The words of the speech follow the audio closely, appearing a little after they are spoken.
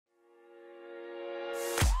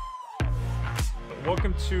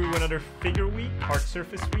Welcome to another Figure Week, Hard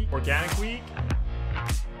Surface Week, Organic Week.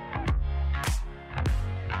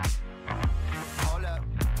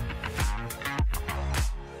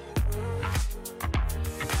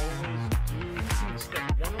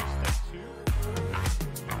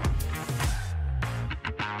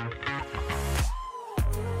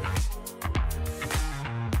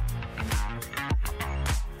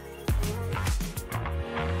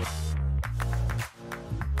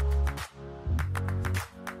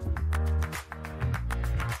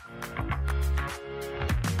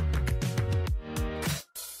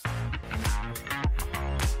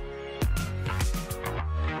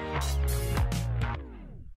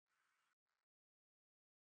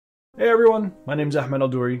 Hey everyone, my name is Ahmed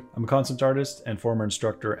Aldouri. I'm a concept artist and former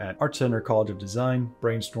instructor at Art Center College of Design,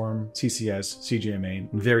 Brainstorm, CCS,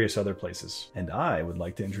 CGMA, and various other places. And I would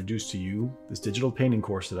like to introduce to you this digital painting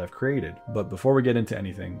course that I've created. But before we get into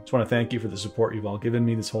anything, I just want to thank you for the support you've all given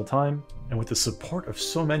me this whole time. And with the support of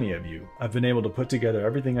so many of you, I've been able to put together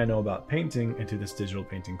everything I know about painting into this digital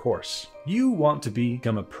painting course. You want to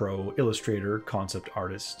become a pro illustrator, concept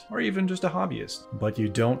artist, or even just a hobbyist, but you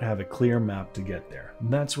don't have a clear map to get there.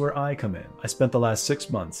 And that's where I come in. I spent the last 6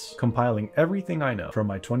 months compiling everything I know from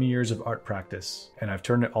my 20 years of art practice, and I've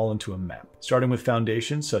turned it all into a map. Starting with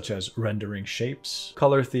foundations such as rendering shapes,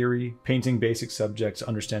 color theory, painting basic subjects,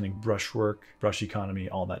 understanding brushwork, brush economy,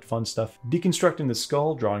 all that fun stuff, deconstructing the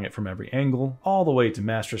skull, drawing it from every angle, all the way to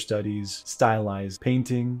master studies, stylized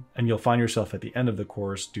painting, and you'll find yourself at the end of the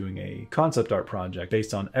course doing a concept art project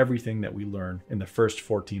based on everything that we learn in the first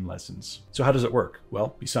 14 lessons. So how does it work?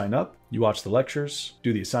 Well, you sign up, you watch the lectures,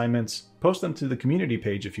 do the assignments, post them to the community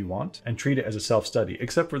page if you want, and treat it as a self-study,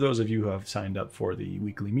 except for those of you who have signed up for the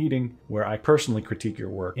weekly meeting, where I personally critique your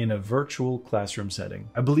work in a virtual classroom setting.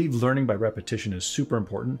 I believe learning by repetition is super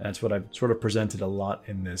important. That's what I've sort of presented a lot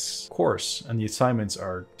in this course, and the assignments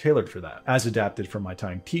are tailored for that, as adapted from my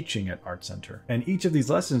time teaching at Art Center. And each of these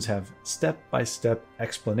lessons have step-by-step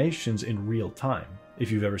explanations in real time.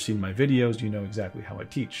 If you've ever seen my videos, you know exactly how I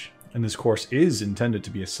teach. And this course is intended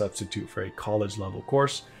to be a substitute for a college level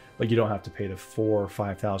course, but you don't have to pay the $4,000 or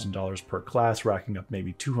 $5,000 per class, racking up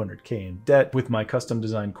maybe $200K in debt. With my custom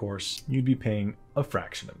design course, you'd be paying a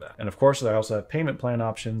fraction of that. And of course, I also have payment plan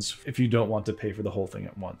options if you don't want to pay for the whole thing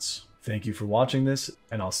at once. Thank you for watching this,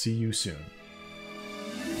 and I'll see you soon.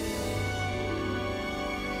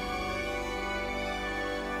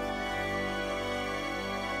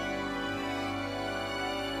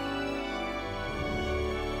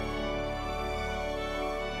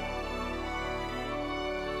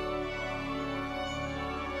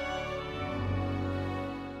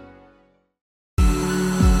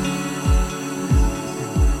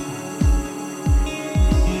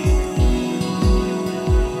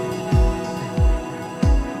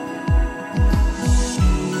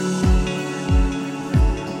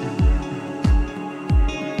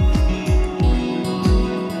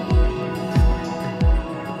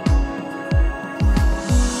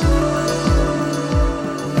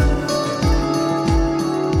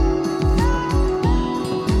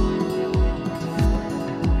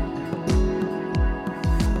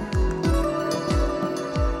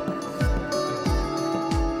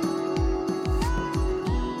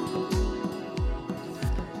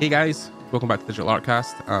 Hey guys, welcome back to Digital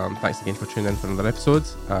Artcast. Thanks again for tuning in for another episode.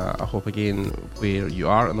 I hope again, where you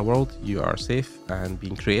are in the world, you are safe and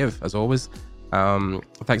being creative as always.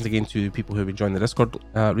 Thanks again to people who have been joining the Discord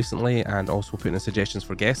recently and also putting in suggestions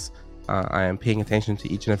for guests. I am paying attention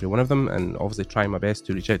to each and every one of them and obviously trying my best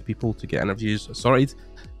to reach out to people to get interviews sorted.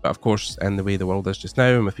 But of course, in the way the world is just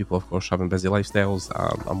now, and with people of course having busy lifestyles,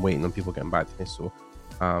 I'm waiting on people getting back to me. So,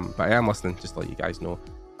 but I am listening, just to let you guys know.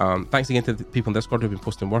 Thanks again to the people in Discord who've been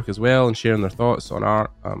posting work as well and sharing their thoughts on art.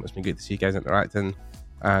 It's been great to see you guys interacting.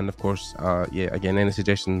 And of course, again, any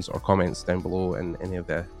suggestions or comments down below in any of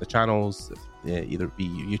the channels, either be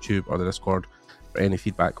YouTube or the Discord, or any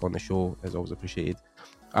feedback on the show is always appreciated.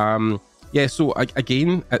 So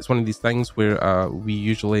again, it's one of these things where we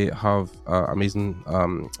usually have amazing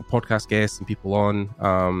podcast guests and people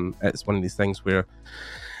on. It's one of these things where,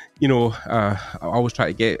 I always try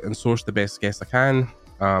to get and source the best guests I can.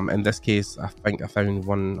 In this case, I think I found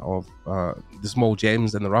one of the small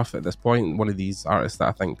gems in the rough at this point. One of these artists that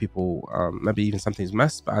I think people maybe even sometimes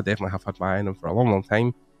miss, but I definitely have had my eye on them for a long, long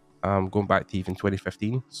time, going back to even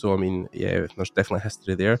 2015. So, I mean, yeah, there's definitely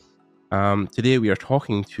history there. Today we are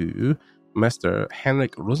talking to Mr.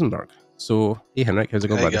 Henrik Rosenberg. So, hey Henrik, how's it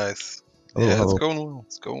going, buddy? Hey guys. Hello.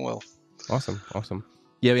 It's going well. Awesome.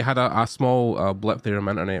 Yeah, we had a small blip there on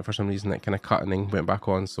my internet for some reason. It kind of cut and then went back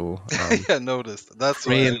on. So Yeah, I noticed. That's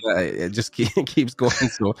praying why. that it just keeps going.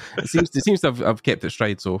 So it seems to have kept its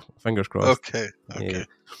stride. So fingers crossed. Okay. Yeah.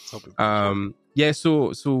 Let's hope it goes Yeah.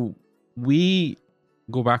 So we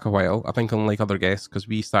go back a while. I think unlike other guests, because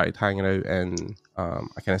we started hanging out in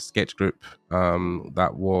a kind of sketch group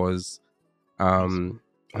that was I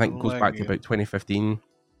think goes back to about 2015.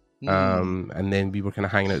 And then we were kind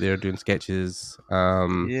of hanging out there doing sketches,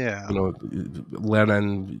 yeah. you know,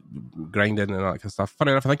 learning, grinding, and all that kind of stuff.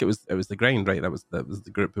 Funny enough, I think it was the grind, right? That was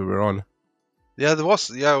the group we were on. Yeah, there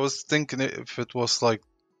was. Yeah, I was thinking if it was like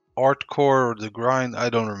Artcore or the grind.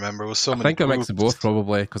 I don't remember. It was so many. I think a mix of both,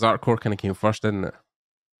 probably, because Artcore kind of came first, didn't it?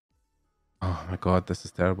 Oh my god, this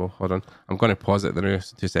is terrible. Hold on, I'm going to pause it in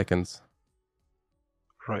 2 seconds.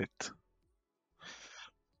 Right.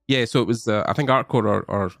 Yeah, so it was, I think Artcore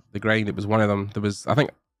or the grind, it was one of them. I think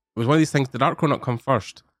it was one of these things. Did Artcore not come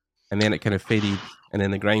first? And then it kind of faded, and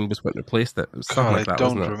then the grind was what replaced it. It was something like that, I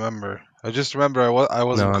don't wasn't it? remember. I just remember I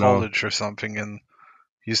was in college or something, and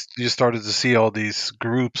you started to see all these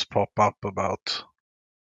groups pop up about.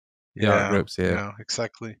 Yeah, groups, yeah.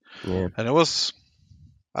 Exactly. Yeah. And it was,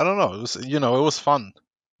 I don't know, it was, it was fun.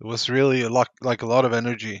 It was really like a lot of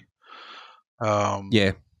energy.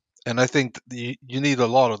 Yeah. And I think you need a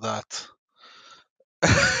lot of that.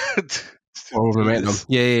 Or momentum.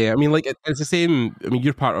 Yeah. I mean, like it's the same. I mean,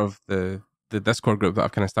 you're part of the Discord group that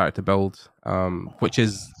I've kind of started to build, which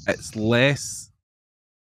it's less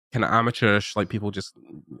kind of amateurish, like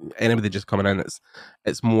anybody just coming in.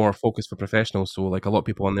 It's more focused for professionals. So like a lot of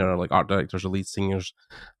people in there are like art directors or lead singers,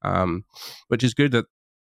 which is good. That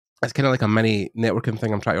it's kind of like a mini networking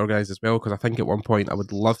thing I'm trying to organize as well, because I think at one point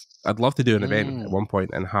I'd love to do an event at one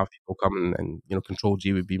point and have people come and Control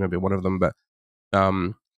G would be maybe one of them, but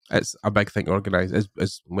it's a big thing to organize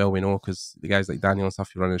as well, we know, because the guys like Daniel and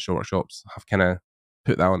stuff who run in short shops have kind of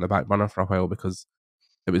put that on the back burner for a while, because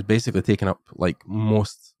it was basically taking up like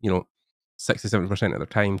most 60-70% of their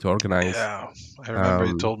time to organize. Yeah, I remember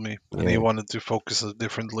you told me, and he wanted to focus it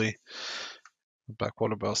differently.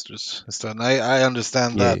 Backwater Busters instead. And I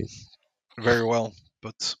understand that very well,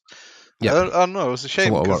 but I don't know. It was a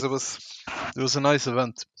shame because it was a nice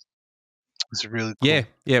event. It's really cool. Yeah,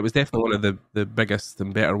 it was definitely one of the biggest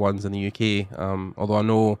and better ones in the UK. Although I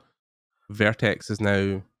know Vertex is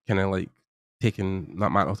now kind of like taking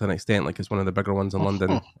that mantle to an extent. Like it's one of the bigger ones in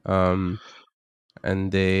London. And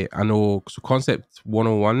I know Concept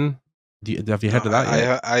 101. Have you heard of that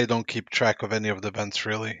yet? I don't keep track of any of the events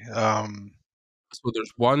really. So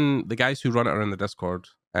there's the guys who run it are in the Discord,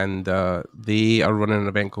 and they are running an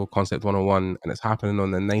event called Concept 101, and it's happening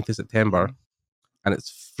on the 9th of September, and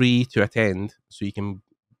it's free to attend, so you can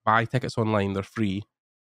buy tickets online, they're free.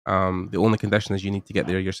 The only condition is you need to get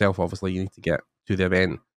there yourself, obviously, you need to get to the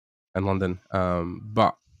event in London,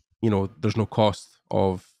 but there's no cost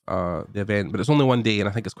of the event, but it's only one day, and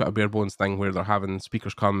I think it's quite a bare bones thing where they're having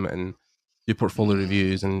speakers come and do portfolio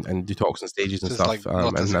reviews and do talks on stages and stuff. Like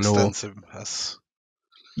not as extensive as...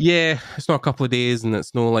 Yeah, it's not a couple of days, and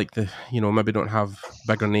it's no like maybe don't have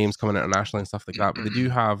bigger names coming internationally and stuff like that, but they do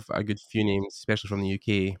have a good few names, especially from the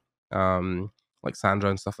UK, like Sandra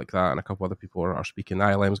and stuff like that, and a couple other people are speaking.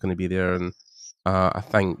 ILM's going to be there, and I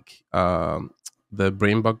think the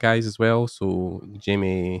Brainbug guys as well, so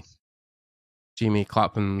Jamie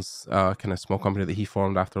Clapton's kind of small company that he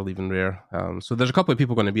formed after leaving Rare. So there's a couple of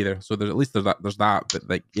people going to be there. So there's that. But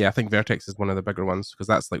like, yeah, I think Vertex is one of the bigger ones because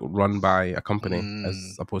that's like run by a company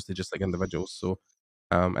as opposed to just like individuals. So,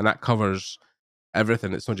 and that covers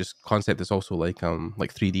everything. It's not just concept. It's also like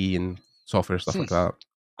 3D and software stuff like that.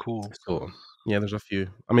 Cool. So yeah, there's a few.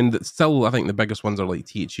 I mean, still, I think the biggest ones are like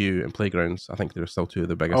THU and Playgrounds. I think they're still two of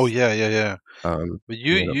the biggest. Oh yeah. But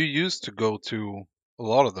you used to go to a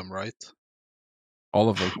lot of them, right? All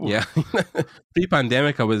of them, yeah.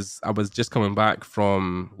 Pre-pandemic, I was just coming back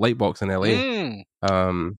from Lightbox in LA.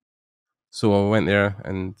 So I went there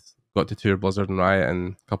and got to tour Blizzard and Riot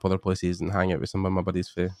and a couple other places and hang out with some of my buddies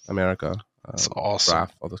for America. That's awesome.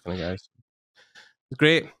 Raph, all those kind of guys. It was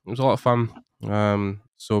great. It was a lot of fun.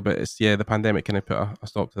 But it's the pandemic kind of put a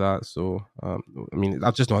stop to that. So I mean,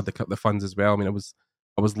 I've just not had the funds as well. I mean, I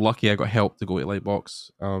was lucky I got help to go to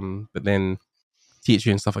Lightbox. But then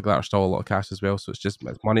THU and stuff like that are still a lot of cash as well, so it's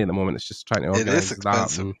money at the moment. It's just trying to organize that. It is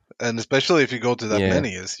expensive, and especially if you go to that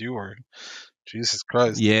many as you were. Jesus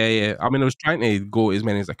Christ. Yeah. I mean, I was trying to go as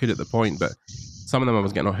many as I could at the point, but some of them I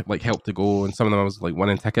was getting like help to go, and some of them I was like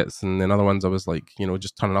winning tickets, and then other ones I was like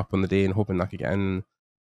just turning up on the day and hoping I could get in.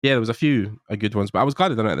 Yeah, there was a few good ones, but I was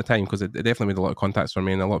glad I done it at the time because it definitely made a lot of contacts for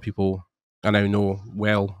me, and a lot of people I now know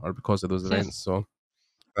well are because of those events. So,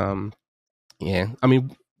 Yeah, I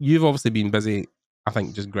mean, you've obviously been busy. I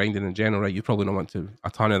think just grinding in general, right? You probably don't want to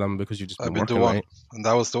a ton of them because you've just been working, the one, right? And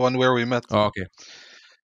that was the one where we met. Oh, okay.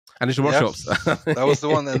 And it's your workshops. That was the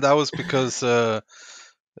one, and that was because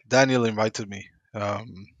Daniel invited me.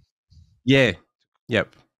 Yeah.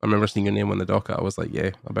 Yep. I remember seeing your name on the docket. I was like,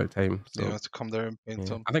 yeah, about time. So to come there and paint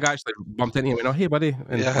some. I think I actually bumped into you and went, oh, hey, buddy.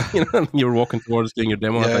 And Yeah. You were walking towards doing your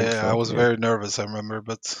demo, I think. So, I was very nervous, I remember,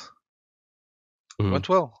 but went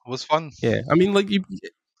well. It was fun. Yeah. I mean, like,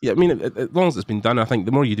 I mean, as long as it's been done, I think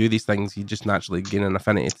the more you do these things, you just naturally gain an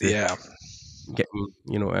affinity to get,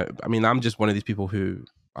 I mean, I'm just one of these people who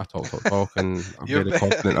I talk, and I'm very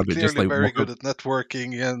confident about just like very good at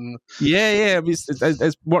networking and yeah. I mean,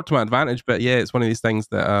 it's worked to my advantage, but yeah, it's one of these things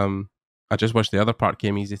that I just wish the other part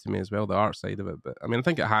came easy to me as well, the art side of it. But I mean, I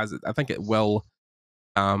think it has. I think it will.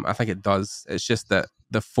 I think it does. It's just that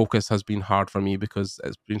the focus has been hard for me because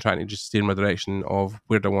it's been trying to just steer my direction of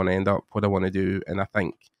where do I want to end up, what I want to do, and I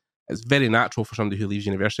think it's very natural for somebody who leaves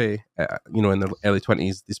university, in their early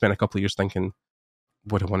 20s, they spend a couple of years thinking,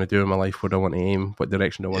 what do I want to do in my life? Where do I want to aim? What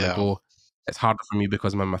direction do I want to go? It's harder for me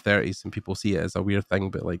because I'm in my 30s and people see it as a weird thing.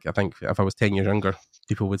 But like, I think if I was 10 years younger,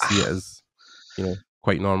 people would see it as,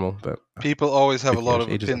 quite normal. But people always have a lot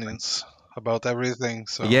of opinions about everything.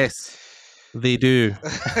 So yes, they do.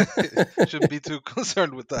 Shouldn't be too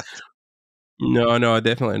concerned with that. No,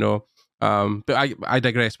 definitely no. But I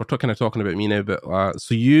digress. We're kind of talking about me now. But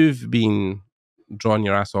so you've been drawing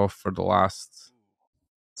your ass off for the last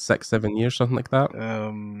 6-7 years, something like that.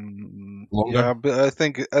 Longer? Yeah, but I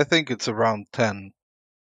think it's around 10.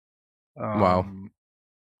 Wow.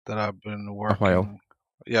 That I've been working. A while.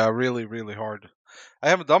 Yeah, really, really hard. I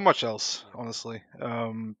haven't done much else, honestly.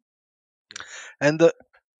 And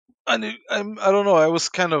I don't know.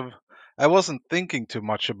 I wasn't thinking too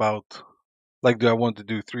much about, like, do I want to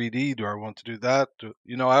do 3D? Do I want to do that?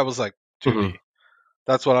 I was like 2D. Mm-hmm.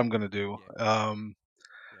 That's what I'm gonna do.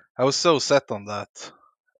 I was so set on that.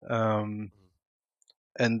 And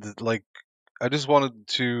like, I just wanted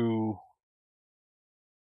to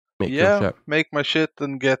make my shit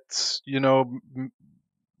and get,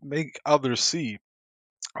 make others see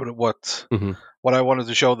what I wanted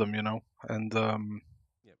to show them, and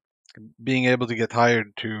being able to get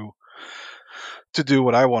hired to do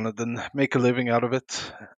what I wanted and make a living out of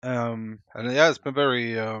it. And yeah, it's been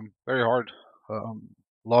very very hard. A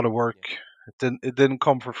lot of work. It didn't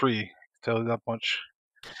come for free, I'll tell you that much.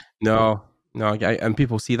 No, and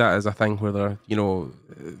people see that as a thing where they're,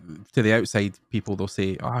 to the outside people, they'll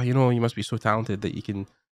say, oh, you must be so talented that you can,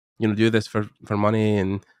 do this for money,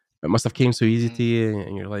 and it must have came so easy to you,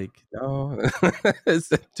 and you're like, no, it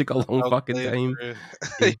took a long fucking time.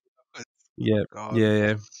 Yeah.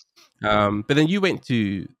 But then you went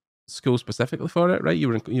to school specifically for it, right? You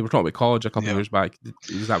were talking about college a couple of years back.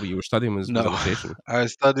 Is that what you were studying? Was illustration? I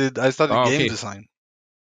studied game design.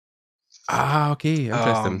 Ah, okay,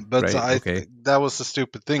 interesting. But that was the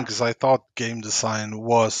stupid thing because I thought game design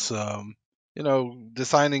was,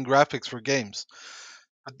 designing graphics for games.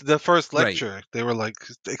 The first lecture, they were like,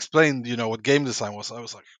 explained, what game design was. I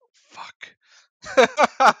was like, fuck.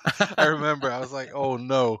 I remember I was like, oh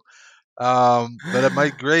no. But my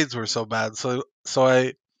grades were so bad, so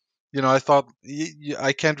I, I thought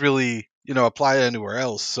I can't really, apply it anywhere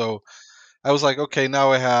else. So I was like, okay,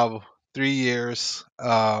 now I have 3 years.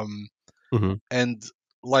 And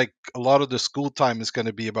like a lot of the school time is going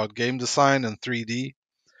to be about game design and 3D.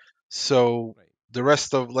 So the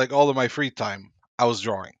rest of, like, all of my free time, I was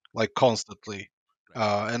drawing like constantly.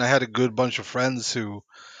 And I had a good bunch of friends who,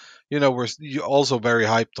 were also very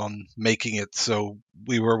hyped on making it. So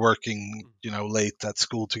we were working, late at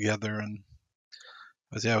school together, and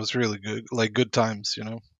it was really good, like good times,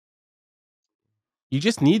 You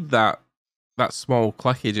just need that small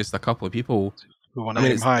clique, just a couple of people who want to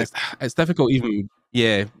aim high. It's difficult, even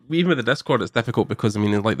with the Discord, it's difficult because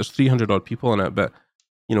like there's 300 odd people in it, but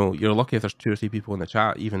you're lucky if there's 2 or 3 people in the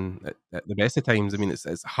chat, even at the best of times. I mean,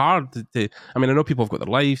 it's hard to. I mean, I know people have got their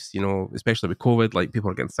lives, especially with COVID. Like, people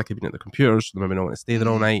are getting sick of being at their computers, so they maybe don't want to stay there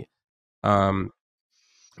all night.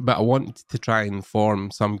 But I want to try and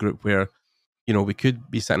form some group where, we could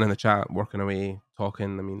be sitting in the chat, working away,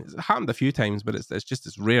 talking. I mean, it's happened a few times, but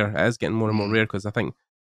it's rare. It is getting more and more rare because I think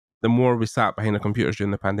the more we sat behind the computers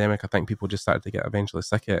during the pandemic, I think people just started to get eventually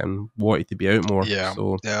sick of it and wanted to be out more. Yeah,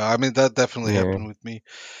 so, I mean, that definitely happened with me,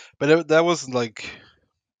 but that wasn't like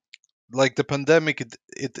the pandemic.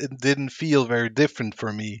 It didn't feel very different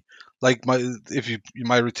for me. Like my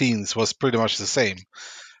routines was pretty much the same.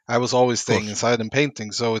 I was always staying inside and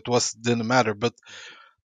painting, so it didn't matter.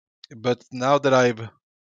 But now that I've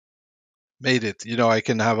made it, I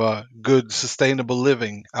can have a good sustainable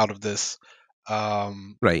living out of this.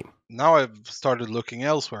 Right. Now I've started looking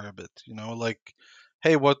elsewhere a bit, like,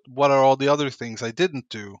 hey, what are all the other things I didn't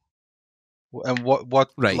do? And what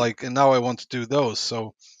Right. like, and now I want to do those.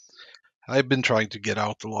 So I've been trying to get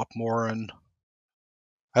out a lot more, and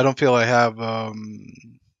I don't feel I have I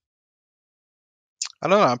don't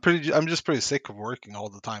know, I'm just pretty sick of working all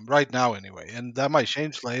the time right now anyway, and that might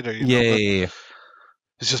change later, but Yeah.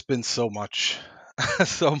 it's just been so much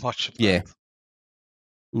so much of Yeah. that.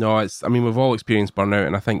 No, I mean, we've all experienced burnout,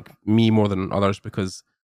 and I think me more than others, because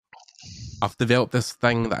I've developed this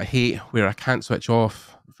thing that I hate where I can't switch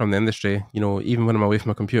off from the industry. Even when I'm away from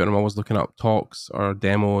my computer, I'm always looking up talks or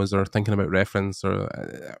demos or thinking about reference, or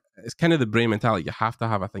it's kind of the brain mentality. You have to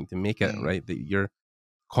have, I think, to make it, right? That you're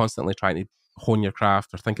constantly trying to hone your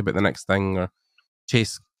craft or think about the next thing or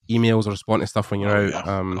chase emails or respond to stuff when you're out.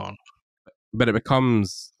 Yeah. But it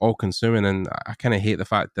becomes all consuming, and I kind of hate the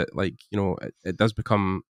fact that, like, it does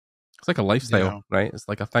become, it's like a lifestyle, right? It's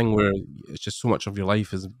like a thing where it's just so much of your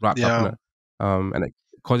life is wrapped up in it. And it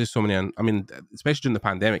causes so many, I mean, especially during the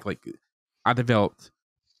pandemic, like, I developed,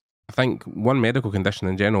 I think, one medical condition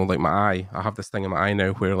in general, like my eye. I have this thing in my eye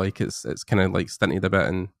now where, like, it's kind of like stinted a bit,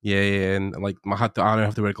 and and like I now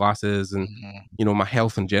have to wear glasses, and my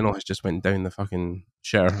health in general has just went down the fucking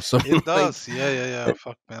shitter. So it does. Yeah.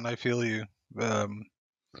 Fuck, man, I feel you.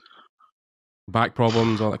 Back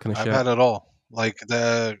problems, all that kind of I've shit. had it all. Like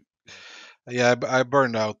I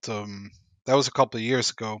burned out. That was a couple of years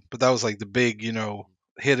ago, but that was like the big,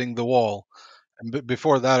 hitting the wall. And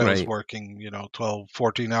before that, I was working, 12,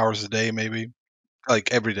 14 hours a day, maybe,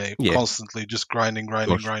 like every day, constantly, just grinding.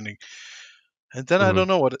 And then I don't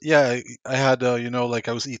know what. Yeah, I had, like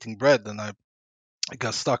I was eating bread, and I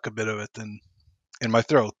got stuck a bit of it in my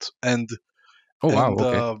throat, and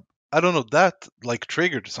okay. I don't know, that like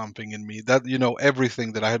triggered something in me, that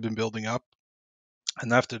everything that I had been building up,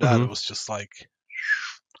 and after that it was just like,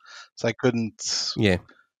 so I couldn't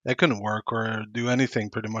work or do anything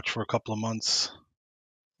pretty much for a couple of months.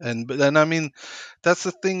 But then, I mean, that's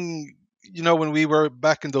the thing, when we were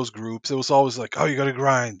back in those groups, it was always like, oh, you gotta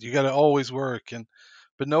grind, you gotta always work,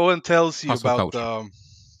 but no one tells you hustle about culture.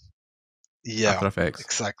 Yeah, After Effects.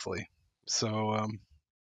 exactly. So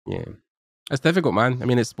yeah, it's difficult, man. I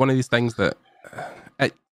mean, it's one of these things that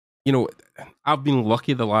I've been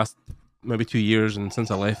lucky the last maybe 2 years, and since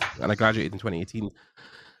I left and I graduated in 2018,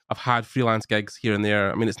 I've had freelance gigs here and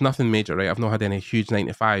there. I mean, it's nothing major, right? I've not had any huge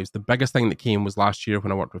 9-to-5s. The biggest thing that came was last year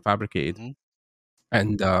when I worked with Fabricated,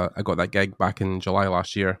 and I got that gig back in July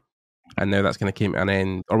last year, and now that's going to come to an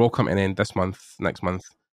end, or will come to an end next month.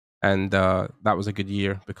 And that was a good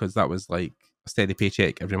year because that was like a steady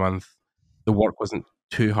paycheck every month. The work wasn't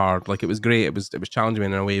too hard. Like, it was great. It was challenging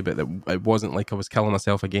in a way, but it wasn't like I was killing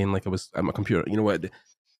myself again, like I was at my computer. You know what?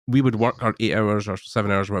 We would work our 8 hours or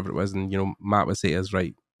 7 hours, whatever it was, and Matt would say to us,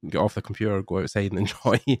 right, get off the computer, go outside and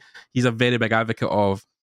enjoy. He's a very big advocate of,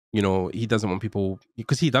 he doesn't want people,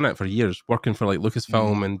 because he'd done it for years, working for like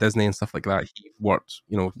Lucasfilm and Disney and stuff like that. He worked,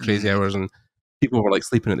 crazy hours, and people were like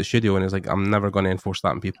sleeping at the studio, and he's like, I'm never going to enforce that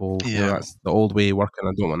on people. That's the old way of working.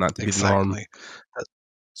 I don't want that to be the norm.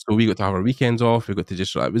 So we got to have our weekends off. We got to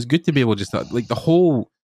just, it was good to be able just to, like, the whole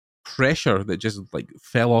pressure that just like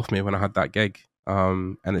fell off me when I had that gig.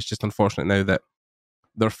 And it's just unfortunate now that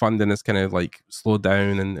their funding is kind of like slowed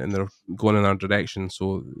down, and they're going in our direction.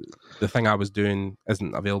 So the thing I was doing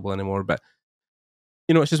isn't available anymore. But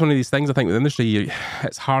it's just one of these things. I think with the industry,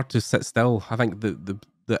 it's hard to sit still. I think the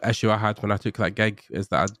issue I had when I took that gig is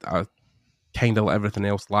that I kind of let everything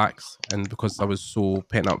else lax, and because I was so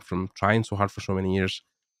pent up from trying so hard for so many years,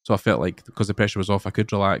 so I felt like because the pressure was off, I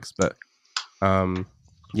could relax. But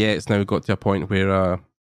it's now got to a point where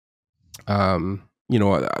I'm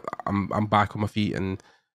back on my feet, and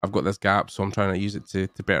I've got this gap, so I'm trying to use it to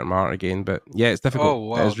better my art again. But yeah, it's difficult. Oh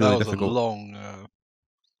wow, it's really that was difficult. A long.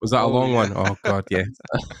 Was that a long one? Oh god, yeah.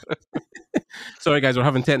 Sorry guys, we're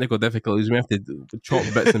having technical difficulties. We have to chop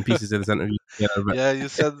bits and pieces of this interview together. But yeah, you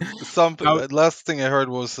said something. Last thing I heard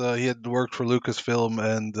was he had worked for Lucasfilm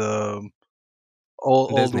and all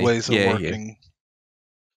the ways of working.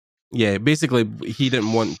 Yeah, basically he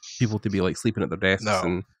didn't want people to be like sleeping at their desks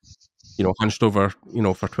and hunched over,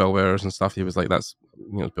 for 12 hours and stuff. He was like, that's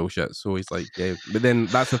bullshit. So he's like, yeah. But then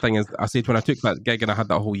that's the thing is, I said when I took that gig and I had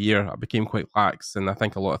that whole year, I became quite lax, and I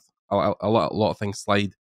think a lot of things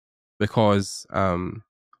slide because I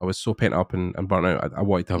was so pent up and burnt out. I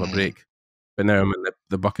wanted to have a break, but now I'm in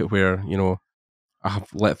the bucket where I have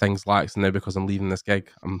let things lax, and now because I'm leaving this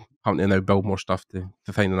gig, I'm having to now build more stuff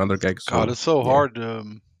to find another gig. So, God, it's so hard.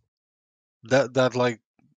 That like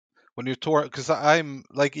when you're touring, because I'm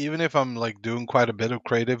like, even if I'm like doing quite a bit of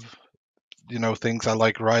creative things. I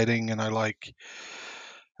like writing, and I like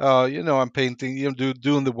I'm painting,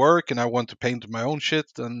 doing the work, and I want to paint my own shit,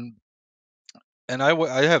 and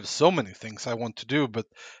I have so many things I want to do, but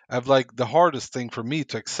I've like the hardest thing for me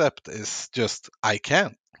to accept is just I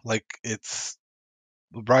can't. Like it's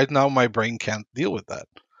right now my brain can't deal with that,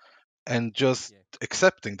 and just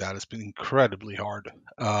accepting that has been incredibly hard.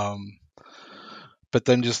 But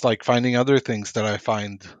then just like finding other things that I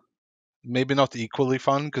find maybe not equally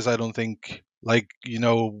fun, because I don't think like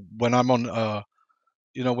when I'm on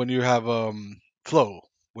when you have flow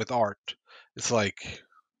with art, it's like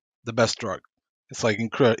the best drug. It's like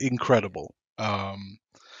incredible.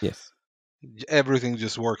 Yes. Everything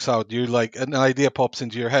just works out. You like an idea pops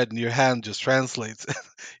into your head, and your hand just translates.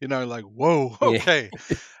 Like whoa, okay.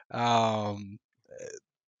 That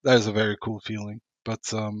is a very cool feeling. But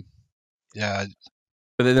yeah.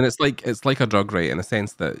 But then it's like a drug, right? In a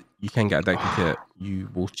sense that you can get addicted to it. You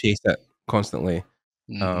will chase it constantly.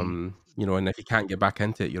 And if you can't get back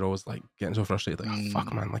into it, you're always like getting so frustrated. Like, oh,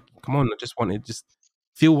 fuck, man! Like, come on! I just want to just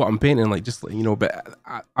feel what I'm painting. Like, just But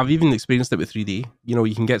I've even experienced it with 3D.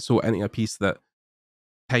 You can get so into a piece that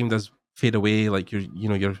time does fade away. Like you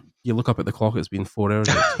look up at the clock. It's been 4 hours.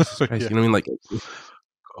 Like, Jesus Christ! Yeah. You know what I mean? Like,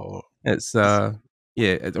 it's yeah.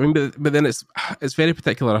 I mean, but then it's very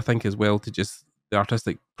particular, I think, as well, to just the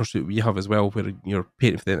artistic pursuit we have as well, where you're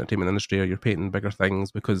painting for the entertainment industry or you're painting bigger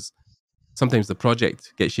things, because sometimes the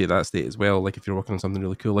project gets you at that state as well. Like if you're working on something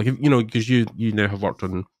really cool, like if, because you now have worked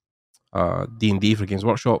on D&D for Games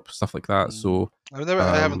Workshop, stuff like that. So I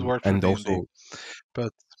haven't worked for D&D, also,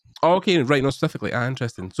 but okay, right, no, specifically,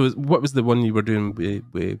 interesting. So what was the one you were doing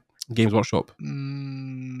with Games Workshop?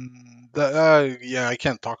 Yeah, I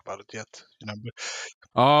can't talk about it yet.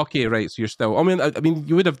 Okay, right. So you're still. I mean,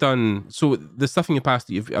 you would have done. So the stuff in your past,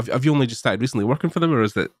 have you only just started recently working for them, or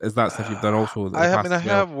is that stuff you've done also? I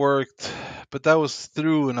have worked, but that was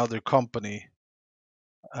through another company.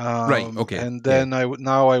 Right. Okay. And then I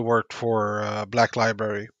worked for Black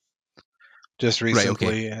Library just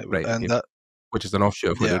recently, right, and that, which is an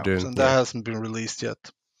offshoot of what they're doing, and that hasn't been released yet.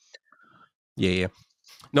 Yeah.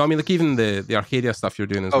 No, I mean, like even the Arcadia stuff you're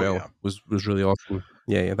doing as well was really awesome.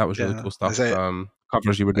 Yeah, that was really cool stuff.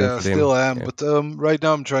 Covers you were doing for them. Still am, but right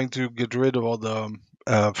now I'm trying to get rid of all the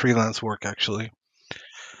freelance work, actually.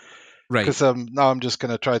 Right. Because now I'm just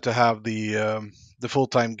gonna try to have the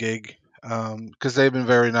full-time gig, because they've been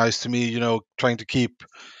very nice to me. Trying to keep.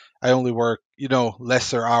 I only work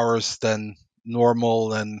lesser hours than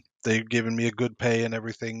normal, and they've given me a good pay and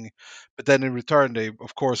everything. But then in return, they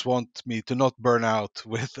of course want me to not burn out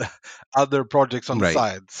with other projects on the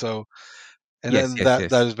side. So, and then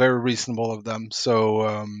that is very reasonable of them.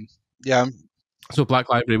 So yeah. So Black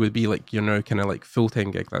Library would be like your now kind of like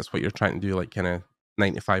full-time gig. That's what you're trying to do, like kind of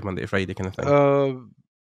 9 to 5 Monday to Friday kind of thing.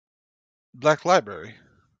 Black Library.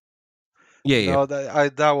 Yeah. No,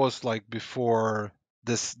 that was like before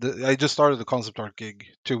this. I just started the concept art gig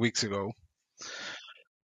 2 weeks ago.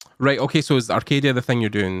 Right. Okay. So is Arcadia the thing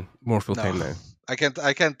you're doing more full time now? I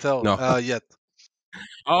can't tell yet.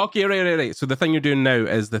 Oh, okay. Right. So the thing you're doing now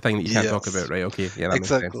is the thing that you can't talk about, right? Okay. Yeah. That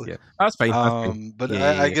exactly. Makes sense. Yeah. That's fine. But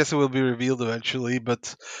I guess it will be revealed eventually.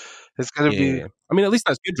 But it's gonna be. I mean, at least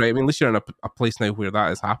that's good, right? I mean, at least you're in a place now where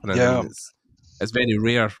that is happening. Yeah. I mean, it's very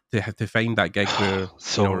rare to find that gig where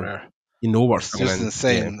so rare. What's it's just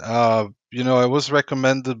insane. Yeah. I was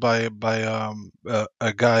recommended by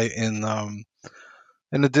a guy in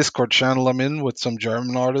a Discord channel I'm in with some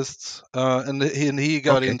German artists, and he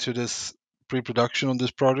got into this pre-production on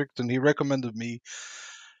this project, and he recommended me,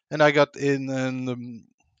 and I got in, and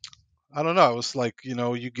I don't know. I was like,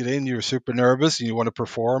 you get in, you're super nervous, and you want to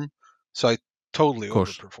perform, so I totally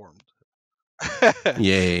overperformed.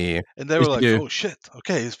 Yeah. And they were like, "Oh shit,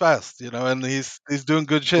 okay, he's fast, and he's doing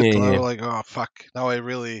good shit." And I was like, "Oh fuck!" Now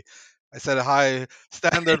I set a high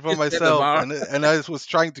standard for myself, and I was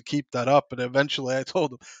trying to keep that up. And eventually, I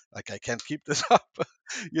told them, like, I can't keep this up,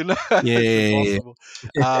 it's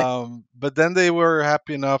impossible. But then they were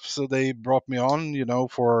happy enough, so they brought me on.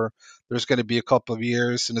 For there's going to be a couple of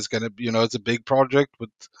years, and it's going to, it's a big project, but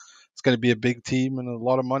it's going to be a big team and a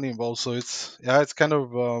lot of money involved. So it's kind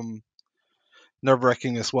of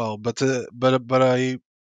nerve-wracking as well, but I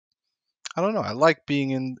don't know. I like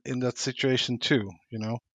being in that situation too.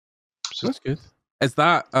 That's good. Is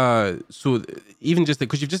that so? Even just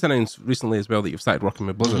because you've just announced recently as well that you've started working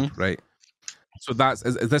with Blizzard, right? So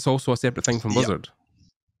is this also a separate thing from Blizzard?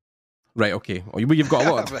 Right. Okay. Oh, you've got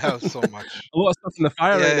a lot. I have so much. A lot of stuff in the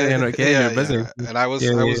fire right now, Henrik. You're busy. Yeah. And I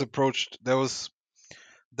was approached. There was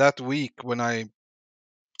that week when I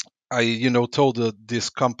told this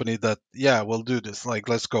company that we'll do this, like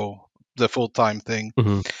let's go the full-time thing.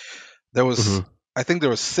 there was I think there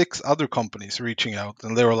were 6 other companies reaching out,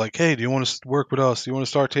 and they were like, "Hey, do you want to work with us? Do you want to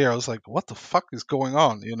start here?" I was like, "What the fuck is going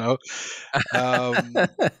on?" You know?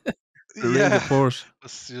 Yeah,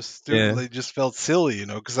 it's just stupid. Yeah. They just felt silly, you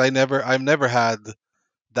know, because I've never had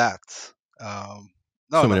that. No,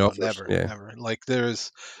 So many no, offers, never, yeah. never. Like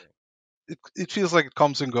there's, it feels like it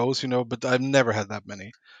comes and goes, you know, but I've never had that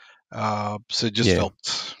many. So it just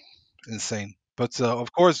felt insane. But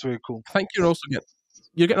of course, very cool. I think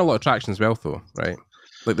you're getting a lot of traction as well, though, right?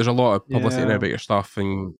 Like there's a lot of publicity now about your stuff,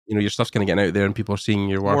 and you know your stuff's kind of getting out there, and people are seeing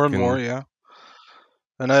your work more and more, yeah.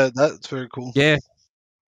 And that's very cool. Yeah.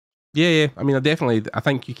 I mean, I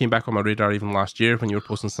think you came back on my radar even last year when you were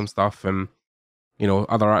posting some stuff, and you know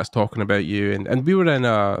other artists talking about you, and we were in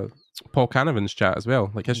Paul Canovan's chat as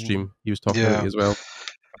well, like his stream. He was talking about you as well,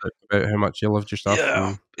 about how much you loved your stuff.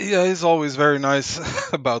 Yeah, he's always very nice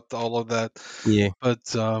about all of that. Yeah, but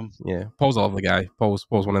Paul's a lovely guy. Paul's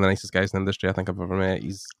one of the nicest guys in the industry I think I've ever met.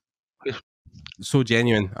 He's so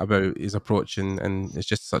genuine about his approach, and it's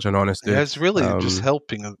just such an honest dude. Yeah, it's really just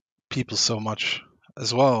helping people so much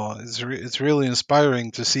as well. It's really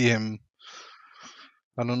inspiring to see him.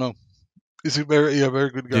 I don't know. He's a very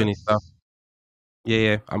good guy. Doing his stuff.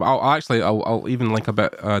 Yeah. I'll even link a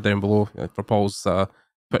bit down below for Paul's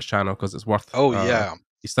Twitch channel because it's worth.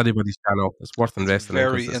 He studied with his channel. It's worth investing in.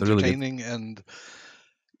 Very entertaining, really and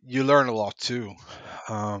you learn a lot too,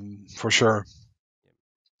 for sure.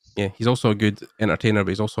 Yeah, he's also a good entertainer, but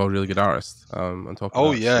he's also a really good artist. On top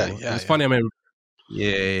of that. It's funny. I mean,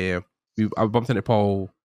 I bumped into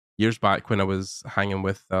Paul years back when I was hanging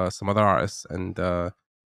with some other artists, and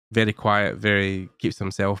very quiet, very keeps to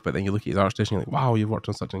himself. But then you look at his ArtStation, you're like, wow, you've worked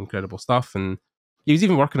on such incredible stuff. And he was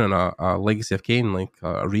even working on a Legacy of Kain, like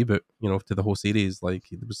a reboot, you know, to the whole series. Like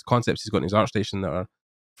there was concepts he's got in his ArtStation that are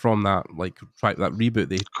from that, like that reboot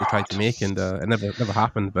they tried to make, and it never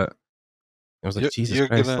happened. But I was like, Jesus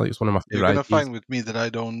Christ, like it's one of my favorite. You're gonna IPs. find with me that I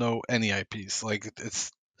don't know any IPs. Like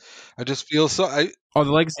I just feel so. The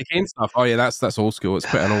Legacy Kain stuff. Oh yeah, that's old school. It's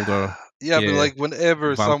quite an older. But like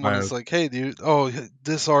whenever someone is like, "Hey, dude,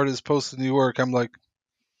 this artist posted new work," I'm like,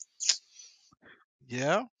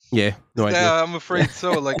 "Yeah, no idea." I'm afraid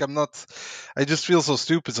so. Like I'm not. I just feel so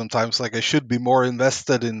stupid sometimes. Like I should be more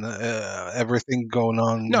invested in everything going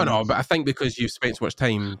on. No, but I think because you've spent so much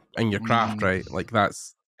time in your craft, right? Like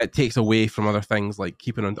it takes away from other things like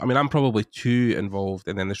keeping on. I mean, I'm probably too involved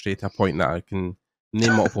in the industry to a point that I can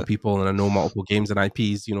name multiple people and I know multiple games and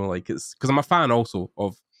IPs, you know, like it's because I'm a fan also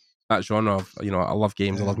of that genre of, you know, I love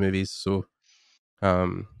games, I love movies. So,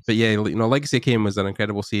 but yeah, you know, Legacy of Kain was an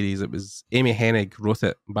incredible series. It was Amy Hennig wrote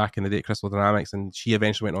it back in the day at Crystal Dynamics, and she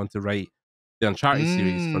eventually went on to write the Uncharted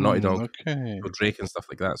series for Naughty Dog, for Drake and stuff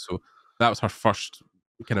like that. So that was her first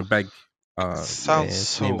kind of big. Sounds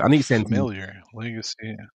so familiar.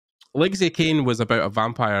 Legacy of Kain was about a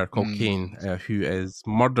vampire called Kain who is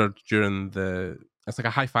murdered during it's like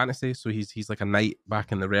a high fantasy, so he's like a knight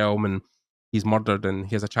back in the realm, and he's murdered, and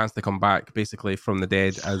he has a chance to come back basically from the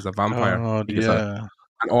dead as a vampire. He gets an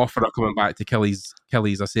offer of coming back to kill his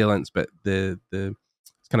assailants, but it's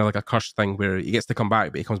kind of like a cursed thing where he gets to come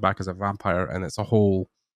back, but he comes back as a vampire, and it's a whole.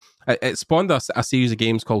 It spawned a series of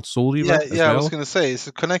games called Soul Reaver. I was going to say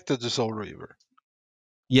it's connected to Soul Reaver.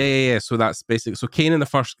 Yeah. So that's basically Kain in the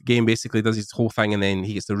first game basically does his whole thing, and then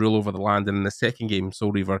he gets to rule over the land. And in the second game,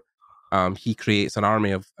 Soul Reaver, he creates an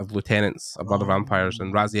army of lieutenants of other vampires,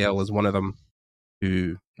 and Raziel is one of them,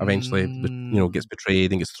 who eventually gets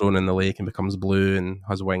betrayed and gets thrown in the lake and becomes blue and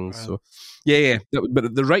has wings. Right. So yeah.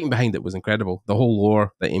 But the writing behind it was incredible. The whole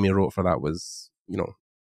lore that Amy wrote for that was, you know,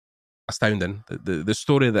 astounding. The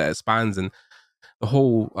story that it spans, and the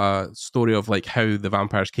whole story of like how the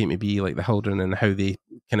vampires came to be, like the Hildren, and how they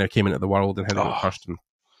kind of came into the world and how they got cursed. And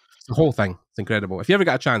the whole thing, it's incredible. If you ever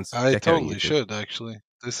get a chance, I totally should actually.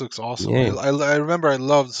 This looks awesome. Yeah. I remember I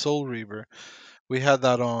loved Soul Reaver. We had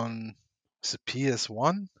that on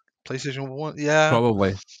PS1, PlayStation 1. Yeah,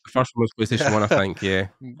 probably the first one was PlayStation 1, I think. Yeah,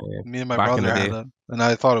 me and my brother had it, and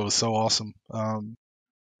I thought it was so awesome.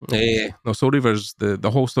 No, Soul Reaver's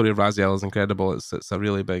the whole story of Raziel is incredible. It's a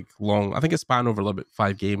really big, long. I think it spanned over a little bit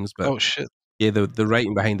 5 games, but yeah, the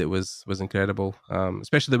writing behind it was incredible.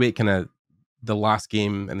 Especially the way it kind of the last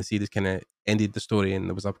game in the series kind of ended the story, and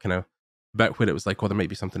there was a kind of bit where it was like, there might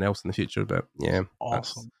be something else in the future. But yeah,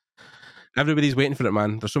 awesome. Everybody's waiting for it,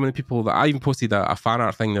 man. There's so many people that I even posted a fan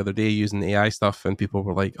art thing the other day using AI stuff, and people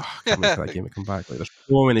were like, "Oh, I can't wait for that game to come back." Like, there's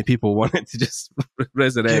so many people wanting to just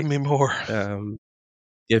resurrect. Give me more.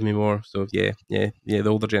 Give me more. So yeah, the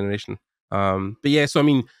older generation. But yeah, so I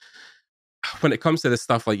mean, when it comes to this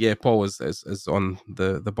stuff, like Paul is on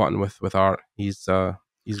the button with art. He's a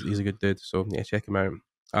good dude. So yeah, check him out.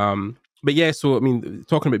 But yeah, so I mean,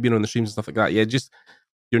 talking about being on the streams and stuff like that, yeah, just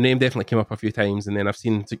your name definitely came up a few times, and then I've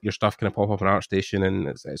seen your stuff kind of pop up on ArtStation, and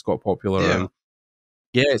it's got popular. Yeah. And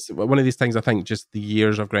yeah, it's one of these things. I think just the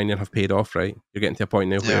years of grinding have paid off. Right, you're getting to a point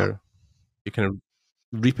now where you're kind of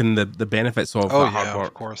reaping the benefits of that hard work.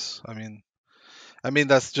 Of course. I mean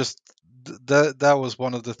that's just that was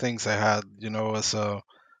one of the things I had. As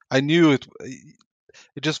I knew it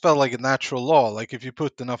just felt like a natural law. Like if you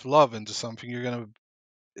put enough love into something,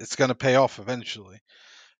 it's gonna pay off eventually.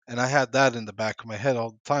 And I had that in the back of my head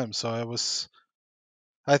all the time. So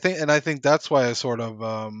I think that's why I sort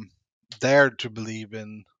of dared to believe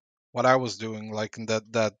in what I was doing, like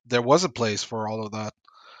that there was a place for all of that.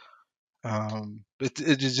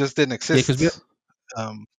 It just didn't exist.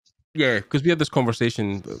 Yeah, because we had this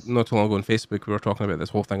conversation not too long ago on Facebook. We were talking about this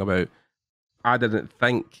whole thing about I didn't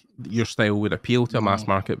think your style would appeal to a mass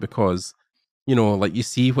market because, like you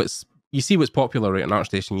see what's popular right on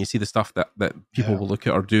ArtStation. You see the stuff that people will look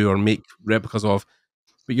at or do or make replicas of.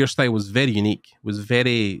 But your style was very unique, was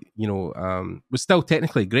very, was still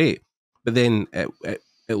technically great. But then it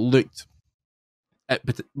looked,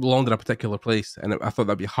 it belonged in a particular place. And I thought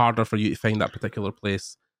that'd be harder for you to find that particular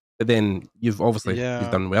place. But then you've obviously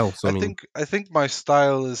you've done well. So I think my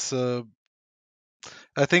style is,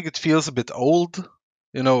 I think it feels a bit old,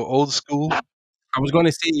 old school. I was going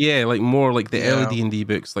to say, like more like the early D&D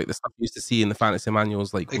books, like the stuff you used to see in the fantasy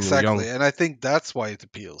manuals, like when you were young. And I think that's why it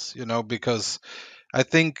appeals, because I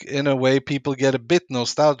think in a way people get a bit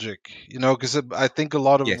nostalgic, because I think a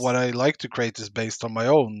lot of what I like to create is based on my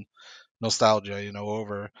own nostalgia,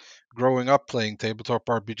 over growing up playing tabletop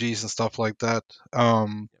RPGs and stuff like that. But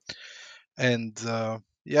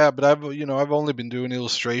I've only been doing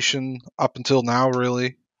illustration up until now,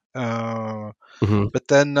 really. But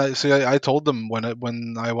then, I told them when I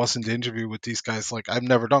was in the interview with these guys, like I've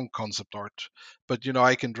never done concept art, but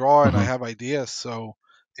I can draw and I have ideas. So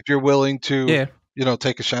if you're willing to,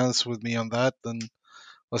 take a chance with me on that, then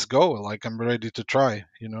let's go. Like I'm ready to try,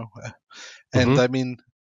 And I mean,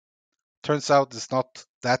 turns out it's not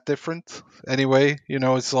that different anyway.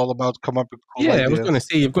 It's all about come up with cool ideas. I was going to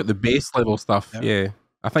say you've got the base level stuff. Yeah.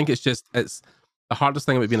 I think it's the hardest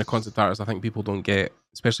thing about being a concept artist. I think people don't get,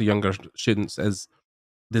 especially younger students, is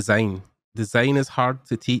design. Design is hard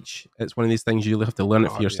to teach. It's one of these things you really have to learn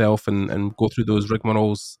it for yourself and go through those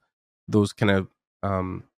rigmaroles, those kind of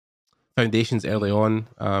foundations early on,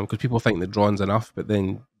 because people think that drawing's enough, but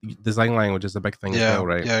then design language is a big thing as well,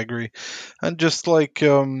 right? Yeah, I agree. And just like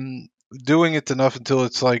doing it enough until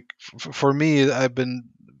it's like, for me, I've been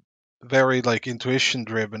very like intuition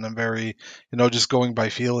driven and very, just going by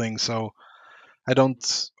feeling. So I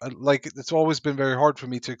don't like, it's always been very hard for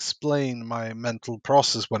me to explain my mental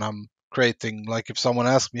process when I'm creating. Like if someone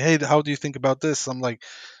asks me, hey, how do you think about this? I'm like,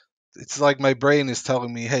 it's like my brain is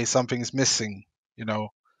telling me, hey, something is missing,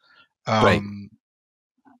 Right.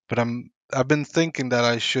 But I've been thinking that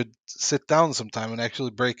I should sit down sometime and actually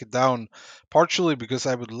break it down, partially because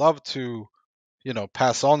I would love to,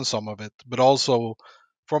 pass on some of it, but also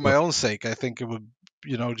for my own sake. I think it would,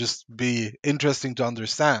 just be interesting to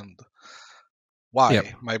understand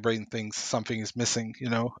why my brain thinks something is missing,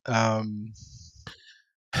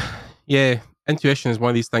 Yeah, intuition is one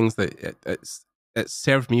of these things that it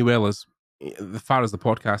served me well as far as the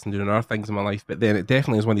podcast and doing other things in my life, but then it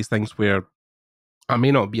definitely is one of these things where I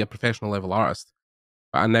may not be a professional level artist,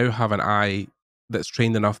 but I now have an eye that's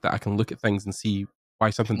trained enough that I can look at things and see why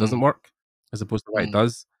something doesn't work as opposed to why it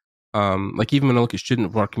does. Like even when I look at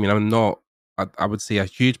student work, I mean, I'm not, I would say, a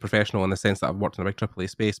huge professional in the sense that I've worked in a big AAA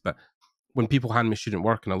space, but when people hand me student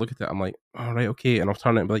work and I look at it, I'm like, all right, okay, and I'll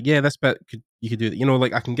turn it and be like, yeah, this bit you could do that.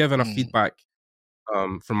 Like I can give enough feedback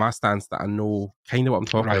from my stance that I know kind of what I'm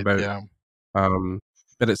talking about. Yeah.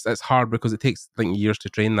 But it's hard because it takes years to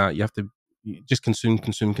train that. You have to just consume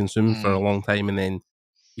for a long time, and then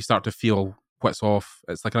you start to feel what's off.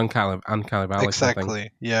 It's like an uncanny valley.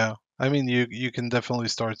 Exactly. Yeah. I mean, you can definitely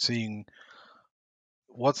start seeing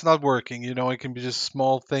what's not working. It can be just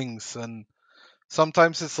small things, and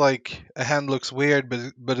sometimes it's like a hand looks weird,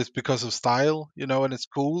 but it's because of style, and it's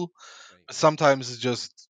cool. Right. But sometimes it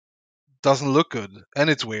just doesn't look good, and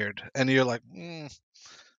it's weird, and you're like,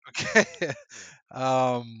 okay.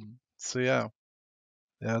 So yeah,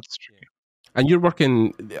 it's tricky. And you're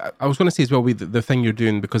working, I was going to say as well, with the thing you're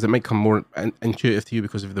doing, because it might come more intuitive to you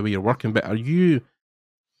because of the way you're working, but are you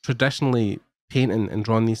traditionally painting and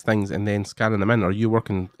drawing these things and then scanning them in? Or are you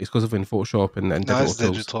working exclusively in Photoshop and digital tools?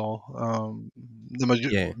 Digital.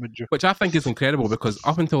 Which I think is incredible, because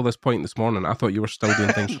up until this point this morning, I thought you were still doing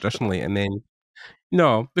things traditionally, and then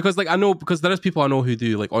no, because I know, because there is people I know who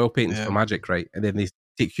do like oil paintings for magic, right? And then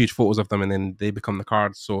take huge photos of them and then they become the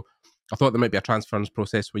cards. So I thought there might be a transference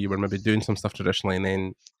process where you were maybe doing some stuff traditionally and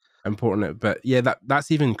then importing it. But yeah,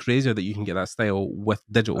 that's even crazier that you can get that style with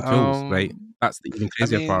digital tools, right? That's the even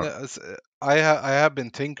crazier part. I have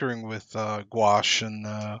been tinkering with gouache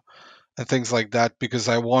and things like that because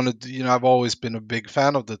I wanted, I've always been a big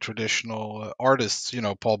fan of the traditional artists,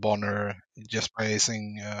 Paul Bonner, Jesper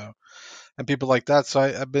Hacing, and people like that. So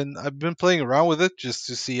I've been playing around with it just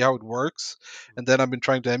to see how it works, and then I've been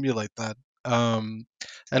trying to emulate that. And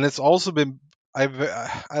it's also been I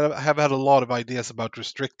have had a lot of ideas about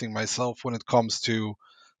restricting myself when it comes to,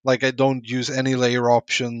 like, I don't use any layer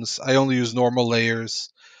options. I only use normal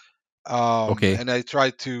layers. Okay. And I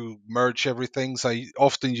try to merge everything. So I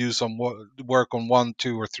often use work on 1,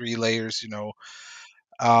 2, or 3 layers.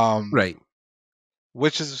 Right.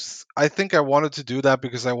 Which is, I think I wanted to do that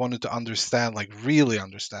because I wanted to understand, like really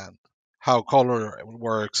understand how color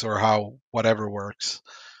works or how whatever works.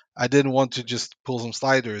 I didn't want to just pull some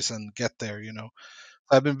sliders and get there.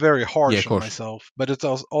 I've been very harsh on myself, but it's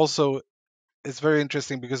also it's very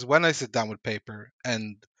interesting because when I sit down with paper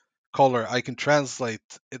and color, I can translate.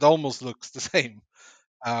 It almost looks the same,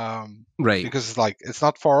 right? Because it's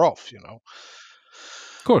not far off. Of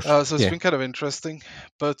course. So it's been kind of interesting,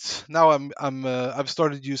 but now I've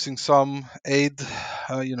started using some aid,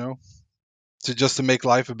 to make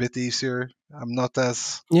life a bit easier. I'm not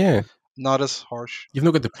as harsh. You've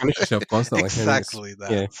not got to punish yourself constantly. Exactly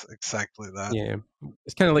that. Yeah,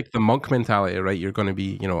 it's kind of like the monk mentality, right? You're going to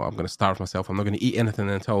be, I'm going to starve myself. I'm not going to eat anything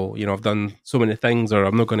until I've done so many things, or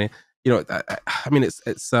I'm not going to, I mean,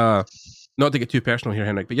 it's not to get too personal here,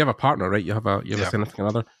 Henrik, but you have a partner, right? You have a significant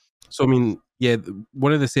other. So I mean,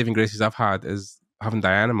 one of the saving graces I've had is having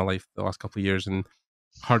Diane in my life the last couple of years, and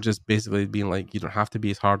her just basically being like, you don't have to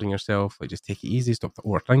be as hard on yourself. Like, just take it easy, stop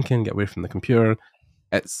overthinking, get away from the computer.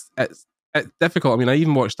 It's difficult. I mean, I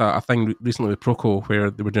even watched a thing recently with Proco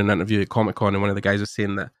where they were doing an interview at Comic-Con, and one of the guys was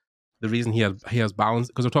saying that the reason he has balance,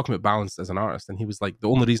 because we're talking about balance as an artist, and he was like, the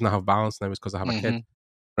only reason I have balance now is because I have a kid,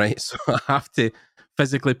 right? So I have to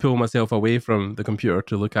physically pull myself away from the computer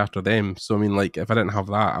to look after them. So I mean, like, if I didn't have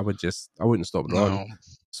that, I wouldn't stop drawing. No.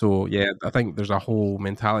 So yeah, I think there's a whole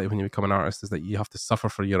mentality when you become an artist is that you have to suffer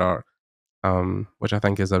for your art, which I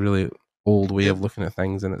think is a really old way of looking at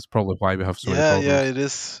things, and it's probably why we have so many problems. Yeah,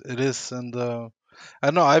 it is, and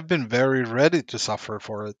I know I've been very ready to suffer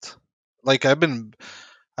for it. Like, I've been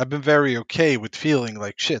very okay with feeling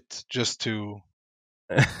like shit just to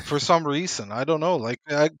for some reason. I don't know, like,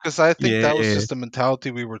 because I think that was just the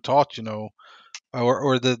mentality we were taught,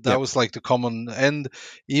 or that was like the common. And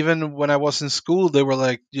even when I was in school, they were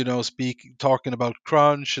like, talking about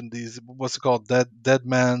crunch and these, what's it called, dead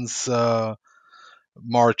man's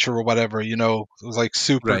march or whatever. It was like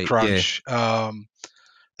super crunch. And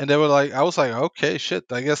they were like, I was like, okay, shit,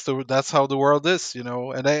 I guess that's how the world is,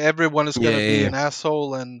 and everyone is gonna be an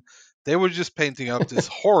asshole. And they were just painting up this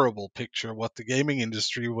horrible picture of what the gaming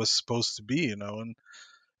industry was supposed to be,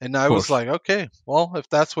 and I was like, okay, well, if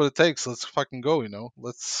that's what it takes, let's fucking go,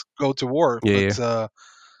 let's go to war. But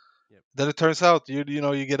then it turns out,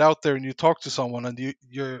 you get out there and you talk to someone and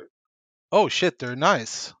you're, oh shit, they're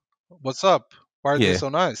nice. What's up? Why are they so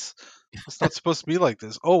nice? It's not supposed to be like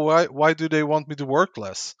this. Oh, why do they want me to work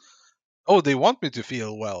less? Oh, they want me to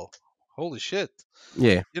feel well. Holy shit.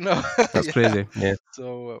 Yeah. That's crazy. Yeah.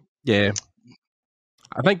 So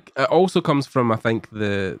I think it also comes from, I think,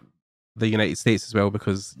 the United States as well,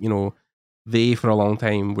 because they for a long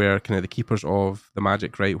time were kind of the keepers of the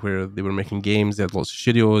magic, right? Where they were making games, they had lots of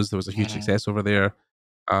studios, there was a huge success over there.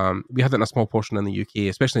 We had it in a small portion in the UK,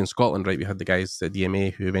 especially in Scotland, right? We had the guys at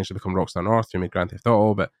DMA who eventually become Rockstar North, who made Grand Theft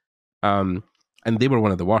Auto, but and they were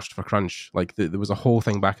one of the worst for crunch. Like, there was a whole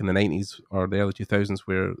thing back in the 90s or the early 2000s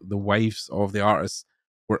where the wives of the artists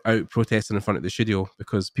were out protesting in front of the studio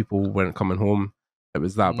because people weren't coming home. It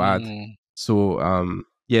was that bad. So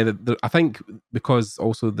I think because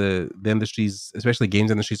also the industries, especially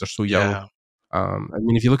games industries, are so young. I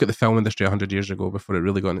mean, if you look at the film industry 100 years ago, before it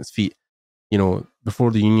really got on its feet, before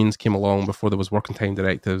the unions came along, before there was working time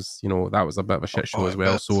directives, that was a bit of a shit show as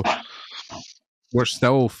well. So we're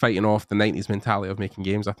still fighting off the 90s mentality of making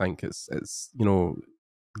games. I think it's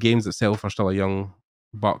games itself are still a young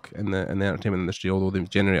buck in the entertainment industry, although they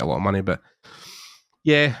generate a lot of money. But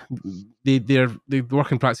yeah, the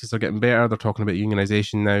working practices are getting better. They're talking about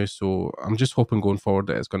unionization now, so I'm just hoping going forward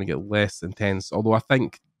that it's going to get less intense. Although I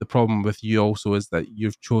think the problem with you also is that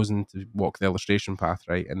you've chosen to walk the illustration path,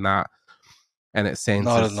 right? And that, in its sense,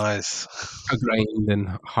 not as nice, a grind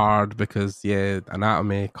and hard, because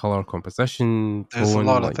anatomy, color, composition, there's tone, a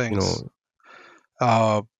lot of things.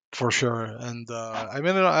 For sure. And I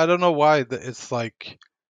mean, I don't know why it's like,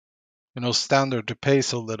 standard to pay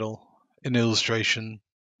so little in illustration.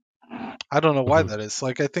 I don't know why that is.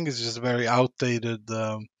 Like, I think it's just very outdated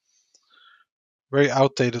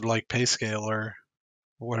like pay scale or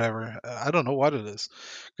whatever. I don't know what it is.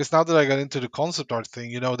 Because now that I got into the concept art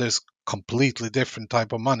thing, there's completely different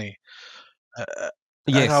type of money.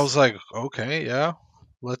 Yes. And I was like, okay, yeah,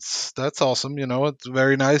 that's awesome. It's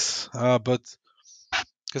very nice. But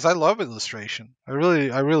because I love illustration, I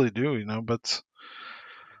really do. But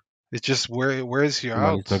it just wears you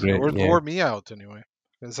out, great, or it wore me out anyway.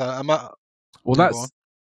 Because I'm a well, that's.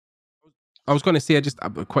 I was going to say,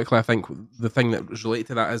 quickly, I think the thing that was related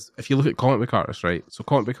to that is if you look at comic book artists, right? So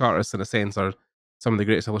comic book artists, in a sense, are some of the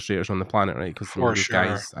greatest illustrators on the planet, right? Because those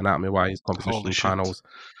guys, anatomy-wise, composition, panels.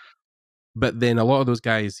 But then a lot of those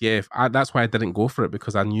guys, that's why I didn't go for it,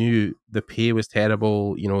 because I knew the pay was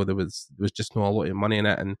terrible. There was just not a lot of money in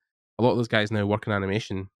it, and a lot of those guys now work in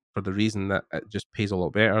animation for the reason that it just pays a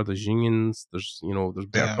lot better. There's unions, there's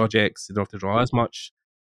better projects. They don't have to draw as much,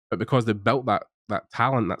 but because they built that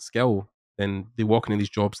talent, that skill, then they walk into these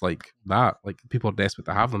jobs like that. Like, people are desperate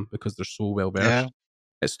to have them because they're so well versed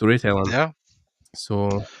at storytelling. Yeah.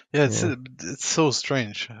 So it's so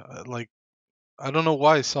strange. Like, I don't know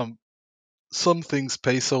why some things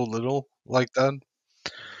pay so little like that.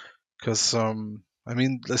 Because I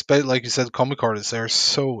mean, like you said, comic artists, they're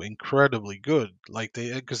so incredibly good. Like,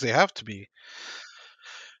 because they have to be.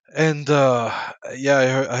 And I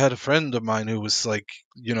had a friend of mine who was like,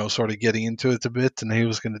 sort of getting into it a bit, and he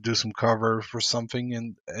was going to do some cover for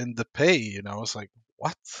something, and the pay, I was like,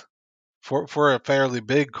 what? For a fairly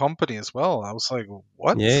big company as well. I was like,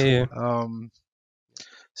 what? Yeah.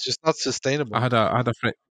 It's just not sustainable. I had a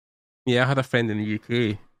friend. Yeah, I had a friend in the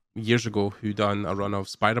UK years ago who done a run of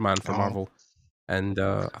Spider-Man for Marvel, and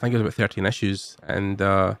I think it was about 13 issues, and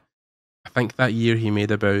I think that year he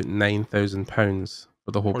made about £9,000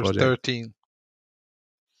 for the whole project. 13.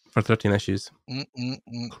 For 13 issues.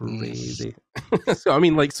 Crazy. So I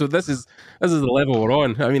mean, like, so this is the level we're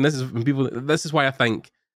on. I mean, this is why I think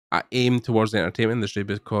I aim towards the entertainment industry,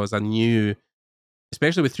 because I knew,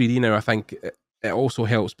 especially with 3D now, I think it also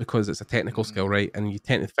helps because it's a technical skill, right? And you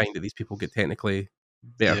tend to find that these people get technically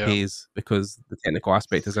better pays because the technical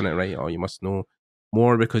aspect is in it, right? Or you must know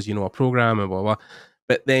more because you know a program and blah blah.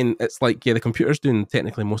 But then it's like, the computer's doing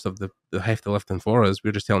technically most of the hefty lifting for us.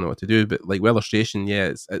 We're just telling it what to do. But like, with illustration,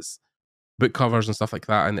 it's book covers and stuff like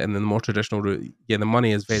that, and the more traditional route, the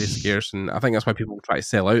money is very scarce, and I think that's why people try to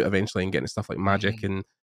sell out eventually and get into stuff like Magic and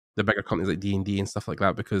the bigger companies like D&D and stuff like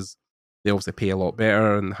that, because they obviously pay a lot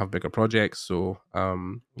better and have bigger projects. So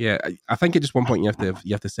I think at just one point you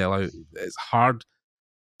have to sell out. It's hard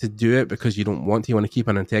to do it because you want to keep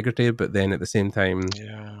an integrity, but then at the same time,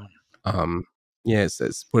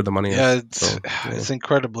 it's where the money is. It's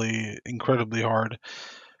incredibly hard.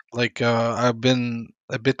 Like, I've been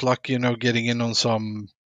a bit lucky, getting in on some,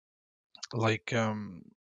 like,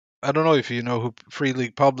 I don't know if you know who Free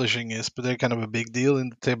League Publishing is, but they're kind of a big deal in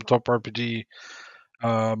the tabletop RPG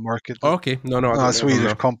market. Okay, no, a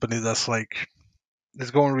Swedish company that's like,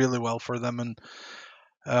 it's going really well for them. And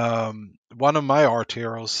one of my art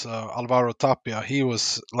heroes, Alvaro Tapia, he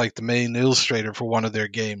was like the main illustrator for one of their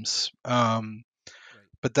games.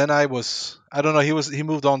 But then I don't know, he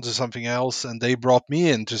moved on to something else, and they brought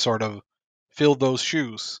me in to sort of fill those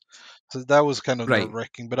shoes. So that was kind of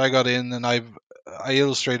nerve-wracking. But I got in, and I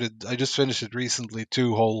illustrated. I just finished it recently,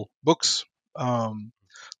 2 whole books that are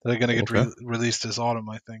going to get released this autumn,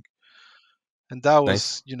 I think. And that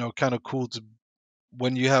was, kind of cool to,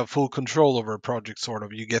 when you have full control over a project, sort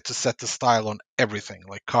of, you get to set the style on everything,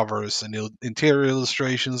 like covers and interior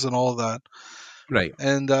illustrations and all of that. Right.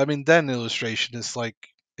 And I mean, then illustration is like,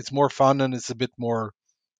 it's more fun, and it's a bit more,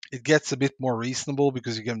 it gets a bit more reasonable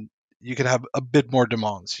because you can have a bit more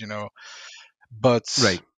demands, but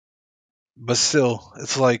still,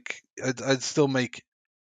 it's like, I'd still make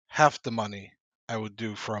half the money I would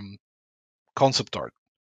do from concept art,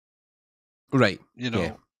 right?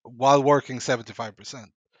 While working 75%.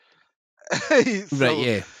 It's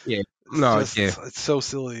so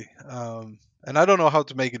silly. And I don't know how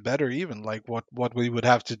to make it better, even like what we would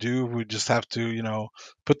have to do. We just have to,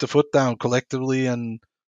 put the foot down collectively and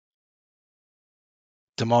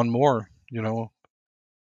demand more,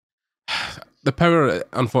 The power,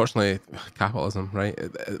 unfortunately, capitalism, right?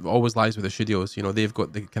 It always lies with the studios. They've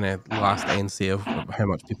got the kind of last end say of how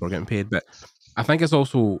much people are getting paid. But I think it's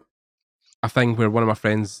also a thing where one of my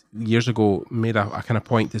friends years ago made a kind of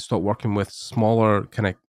point to stop working with smaller kind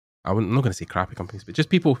of, I'm not going to say crappy companies, but just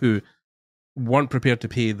people who weren't prepared to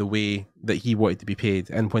pay the way that he wanted to be paid.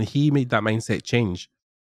 And when he made that mindset change,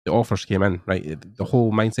 the offers came in, right? The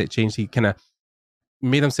whole mindset changed. He kind of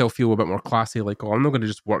made himself feel a bit more classy, like, oh, I'm not going to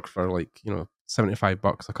just work for like, you know,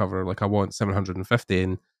 $75 a cover, like I want 750.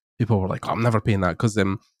 And people were like, oh, I'm never paying that, because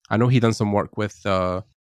I know he done some work with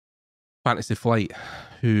Fantasy Flight,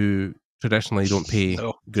 who traditionally don't pay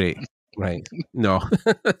great, right? No.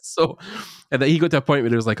 So he got to a point where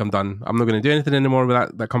he was like, I'm done, I'm not going to do anything anymore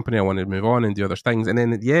with that company. I wanted to move on and do other things. And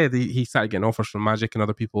then he started getting offers from Magic and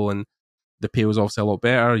other people, and the pay was obviously a lot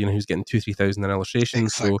better. You know, he was getting 2,000-3,000 in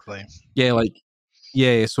illustrations. Exactly. So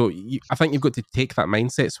so I think you've got to take that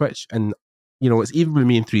mindset switch. And you know, it's even with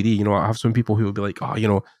me in 3D. You know, I have some people who will be like, oh, you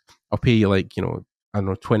know, I'll pay you like, you know, I don't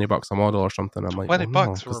know, $20 a model or something. I'm like,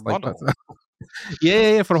 $20 for a model.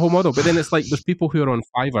 Yeah, for a whole model. But then it's like there's people who are on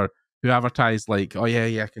Fiverr who advertise like, oh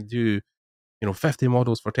yeah, I can do, you know, 50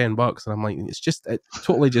 models for $10, and I'm like, it's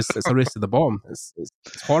a race to the bottom. It's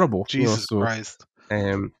horrible. Jesus Christ.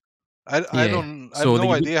 I have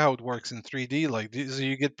no idea how it works in 3D. Like, so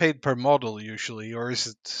you get paid per model usually, or is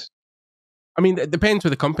it? I mean, it depends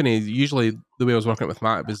with the company. Usually, the way I was working with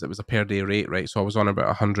Matt was it was a per day rate, right? So I was on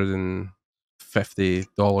about $150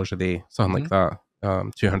 a day, something like that,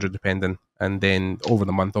 200 depending. And then over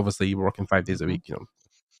the month, obviously, you were working 5 days a week. You know,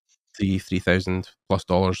 $3,000 plus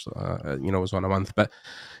dollars, you know, was on a month. But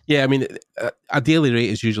yeah, I mean, a daily rate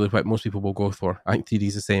is usually what most people will go for. I think 3D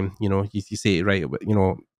is the same. You know, you say it right. You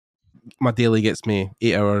know, my daily gets me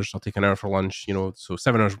 8 hours. I'll take an hour for lunch. You know, so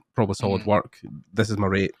 7 hours probably solid work. This is my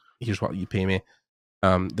rate. Here's what you pay me.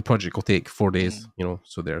 The project will take 4 days. You know,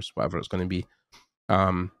 so there's whatever it's going to be.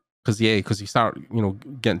 Because you start, you know,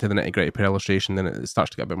 getting to the nitty gritty per illustration, then it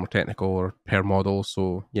starts to get a bit more technical, or per model.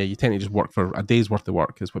 So yeah, you tend to just work for a day's worth of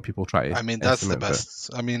work is what people try to. I mean, that's the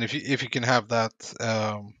best. I mean, if you can have that,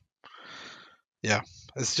 yeah,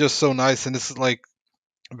 it's just so nice, and it's like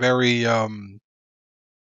very, I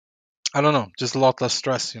don't know, just a lot less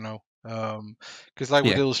stress, you know. Because like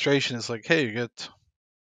with illustration, it's like, hey, you get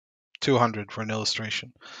 200 for an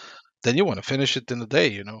illustration, then you want to finish it in a day,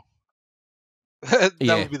 you know. That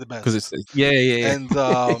would be the best. Because it's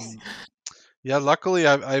And luckily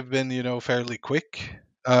I've been, you know, fairly quick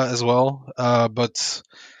as well. But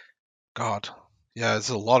God, yeah, it's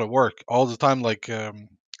a lot of work all the time. Like I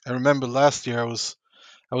remember last year I was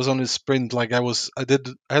on a sprint. Like I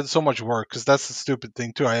had so much work, because that's the stupid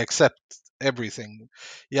thing too. I accept everything.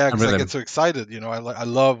 Yeah, because I get so excited. You know, I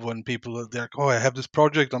love when people they're like, oh, I have this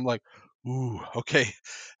project. I'm like, ooh, okay,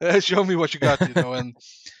 show me what you got. You know,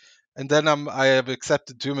 and then I have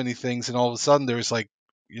accepted too many things, and all of a sudden there's like,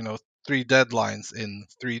 you know, 3 deadlines in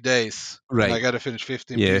 3 days. Right. And I got to finish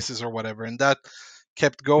 15 pieces or whatever, and that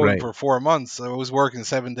kept going for 4 months. I was working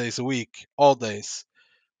 7 days a week, all days,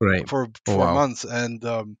 for 4 months, and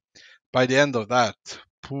by the end of that,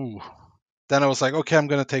 then I was like, okay, I'm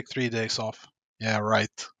gonna take 3 days off. Yeah,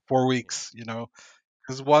 right, 4 weeks, you know,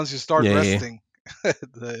 because once you start resting,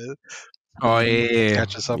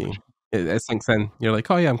 catches up. It sinks in. You're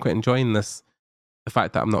like, oh yeah, I'm quite enjoying this. The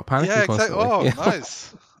fact that I'm not panicking. Yeah, exactly. Oh,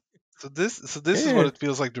 nice. So this is what it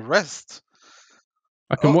feels like to rest.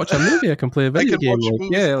 I can watch a movie. I can play a video game. I can watch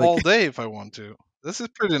movies all day if I want to. This is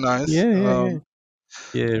pretty nice. Yeah.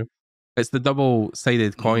 It's the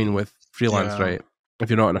double-sided coin with freelance, right? If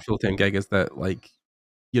you're not in a full-time gig, is that like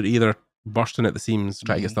you're either bursting at the seams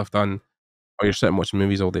trying to get stuff done, or you're sitting watching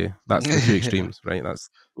movies all day. That's the two extremes, right? That's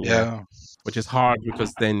which is hard,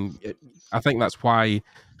 because then I think that's why,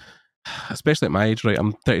 especially at my age, right?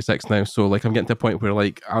 I'm 36 now, so like I'm getting to a point where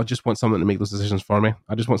like I just want someone to make those decisions for me.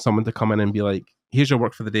 I just want someone to come in and be like, here's your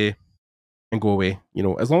work for the day, and go away. You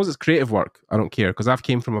know, as long as it's creative work, I don't care, because I've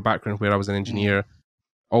came from a background where I was an engineer.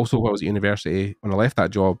 Also, when I was at university, when I left that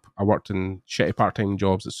job, I worked in shitty part-time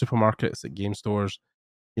jobs at supermarkets, at game stores.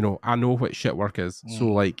 You know, I know what shit work is. So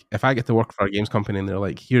like, if I get to work for a games company and they're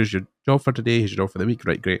like, here's your job for today, here's your job for the week,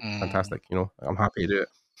 right, great, fantastic, you know, I'm happy to do it.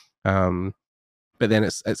 But then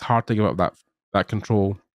it's hard to give up that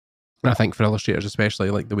control. And I think for illustrators,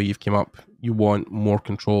 especially like the way you've came up, you want more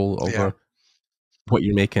control over what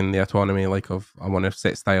you're making, the autonomy, like of, I want to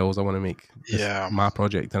set styles, I want to make my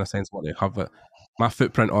project in a sense, I want to have my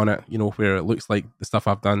footprint on it, you know, where it looks like the stuff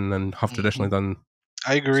I've done and have traditionally done.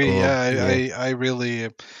 I agree. So, I really,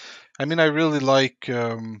 I mean, I really like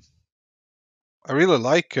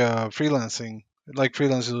freelancing, like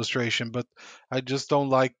freelance illustration, but I just don't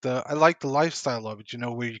like I like the lifestyle of it, you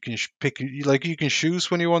know, where you can pick, like you can choose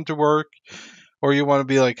when you want to work, or you want to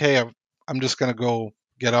be like, hey, I'm just going to go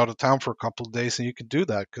get out of town for a couple of days, and you can do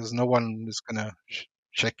that because no one is going to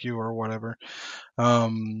check you or whatever.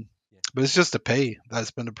 But it's just the pay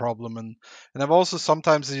that's been the problem, and I've also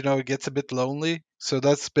sometimes, you know, it gets a bit lonely, so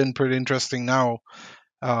that's been pretty interesting now.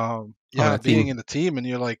 being in a team, and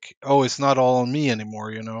you're like, oh, it's not all on me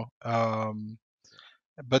anymore,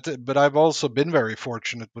 But I've also been very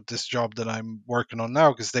fortunate with this job that I'm working on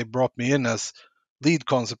now, because they brought me in as lead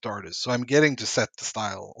concept artist, so I'm getting to set the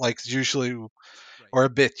style, like usually, or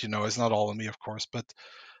a bit, it's not all on me, of course, but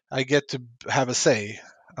I get to have a say,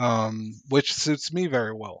 which suits me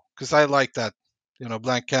very well, because I like that,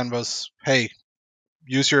 blank canvas. Hey,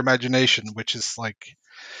 use your imagination, which is like,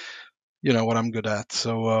 what I'm good at.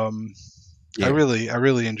 So I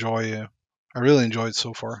really enjoy it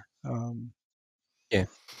so far. Yeah.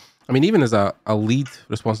 I mean, even as a lead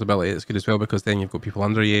responsibility, it's good as well, because then you've got people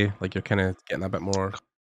under you. Like, you're kind of getting a bit more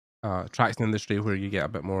traction in the industry, where you get a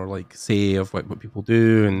bit more like say of what people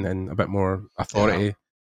do, and a bit more authority,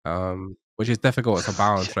 which is difficult as a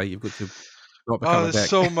balance, right? You've got to not become a dick.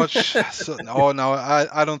 So much. No,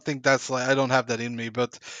 I don't think that's like, I don't have that in me,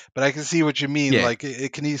 but I can see what you mean. Yeah. Like,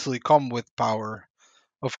 it can easily come with power,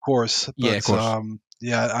 of course. But, yeah, of course.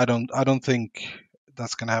 I don't think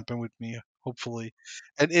that's gonna happen with me. Hopefully,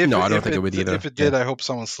 and I don't think it would either. If it did, I hope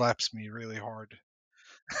someone slaps me really hard.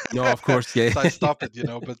 No, of course, yeah. So I stop it,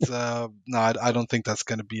 But no, I don't think that's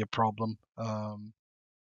gonna be a problem.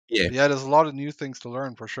 Yeah, there's a lot of new things to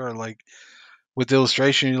learn for sure. Like with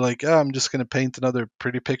illustration, you're like, I'm just gonna paint another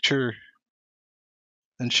pretty picture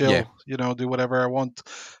and chill, do whatever I want.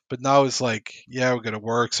 But now it's like, we got to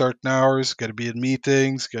work certain hours, got to be in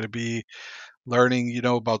meetings, got to be learning,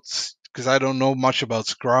 about, because I don't know much about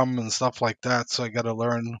Scrum and stuff like that, so I got to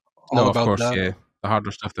learn all about of course, that. Yeah, the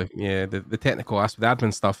harder stuff, the technical aspect, the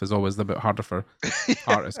admin stuff is always a bit harder for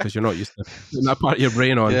artists, because you're not used to putting that part of your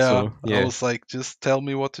brain on. I was like, just tell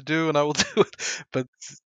me what to do and I will do it. But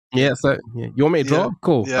you want me to draw?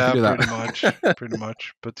 Cool. I can do that. pretty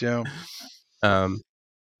much. But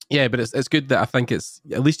yeah, but it's good that I think it's,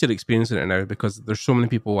 at least you're experiencing it now, because there's so many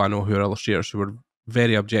people I know who are illustrators who were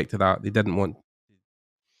very object to that. They didn't want,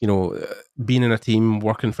 being in a team,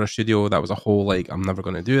 working for a studio, that was a whole, like, I'm never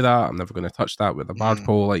going to do that. I'm never going to touch that with a barge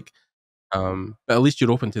pole. Like, but at least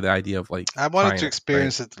you're open to the idea of, like, I wanted to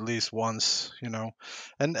experience it at least once,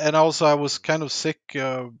 and also I was kind of sick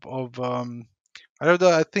of I don't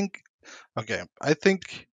know. I think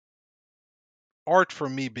art for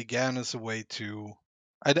me began as a way to,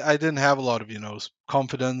 I didn't have a lot of,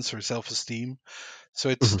 confidence or self-esteem. So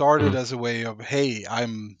it started as a way of, hey,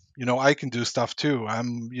 I'm, I can do stuff too.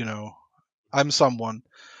 I'm someone.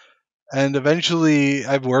 And eventually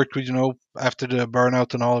I've worked with, after the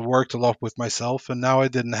burnout and all, I've worked a lot with myself. And now I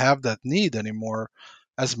didn't have that need anymore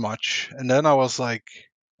as much. And then I was like,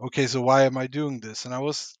 okay, so why am I doing this? And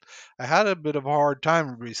I had a bit of a hard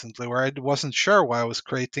time recently where I wasn't sure why I was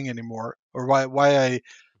creating anymore, or why I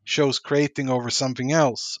chose creating over something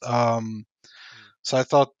else. So I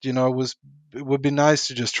thought, it would be nice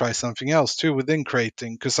to just try something else too within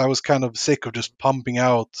creating, because I was kind of sick of just pumping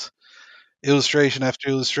out illustration after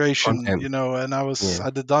illustration, content. And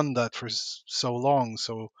I'd done that for so long.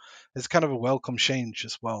 So it's kind of a welcome change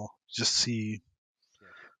as well. Just see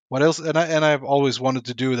what else, and I've always wanted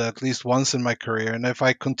to do that at least once in my career. And if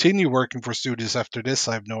I continue working for studios after this,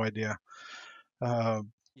 I have no idea.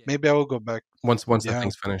 Maybe I will go back once the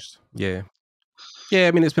thing's finished. Yeah,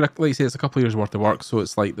 I mean, it's been, like you say, it's a couple of years worth of work, so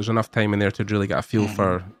it's like there's enough time in there to really get a feel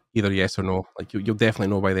for either yes or no. Like, you'll definitely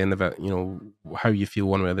know by the end of it, how you feel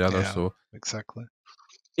one way or the other. So exactly.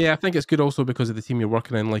 Yeah, I think it's good also because of the team you're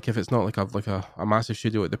working in. Like, if it's not like a massive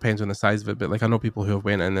studio, it depends on the size of it. But like, I know people who have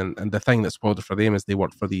went in, and the thing that spoiled it for them is they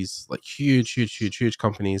worked for these like huge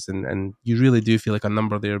companies, and you really do feel like a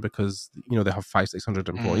number there, because they have 500-600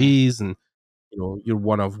 employees, and you're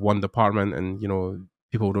one of one department, and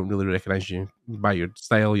people don't really recognize you by your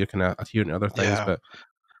style. You're kind of adhering to other things, but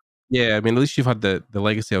yeah, I mean, at least you've had the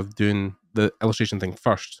legacy of doing the illustration thing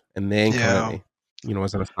first, and then coming into,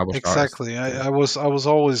 as an established artist. Exactly. I was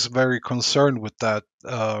always very concerned with that,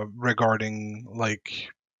 regarding, like,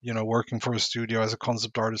 working for a studio as a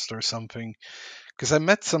concept artist or something, because I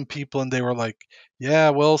met some people and they were like, yeah,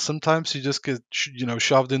 well, sometimes you just get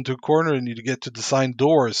shoved into a corner and you get to design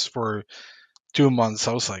doors for 2 months.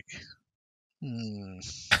 I was like,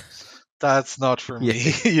 that's not for me.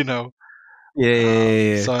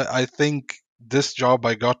 So I think this job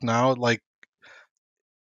I got now, like,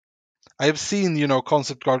 I've seen,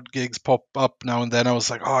 concept art gigs pop up now and then. I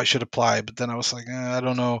was like, oh, I should apply. But then I was like, I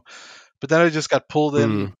don't know. But then I just got pulled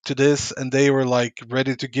in to this, and they were like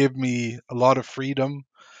ready to give me a lot of freedom.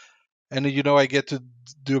 And, I get to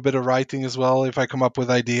do a bit of writing as well. If I come up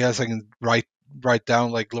with ideas, I can write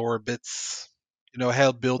down like lower bits,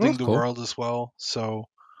 help building the world as well. So,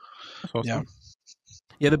 that's awesome.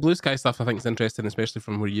 Yeah, the blue sky stuff I think is interesting, especially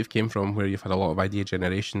from where you've came from, where you've had a lot of idea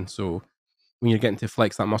generation. So when you're getting to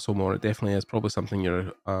flex that muscle more, it definitely is probably something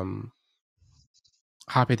you're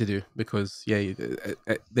happy to do, because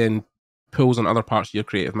it then pulls on other parts of your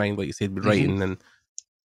creative mind, like you said, with writing and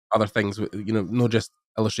other things. Not just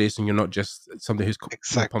illustration. You're not just somebody who's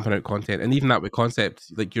pumping out content, and even that with concept,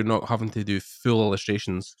 like you're not having to do full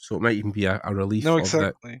illustrations, so it might even be a relief. No,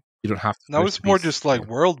 exactly. You don't have to. Now it's more just like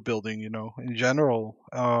world building, in general.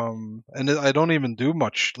 And I don't even do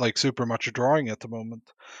much, like super much drawing at the moment.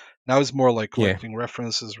 Now it's more like collecting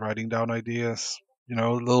references, writing down ideas, a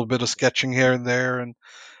little bit of sketching here and there, and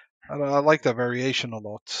I like that variation a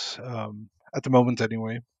lot, at the moment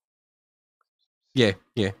anyway. Yeah.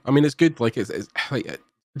 I mean, it's good. Like it's like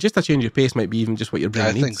just a change of pace might be even just what your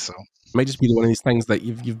brain needs. I think so. It might just be one of these things that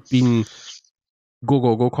you've been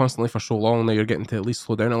go constantly for so long. Now you're getting to at least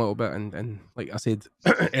slow down a little bit, and like I said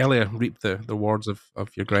earlier, reap the rewards of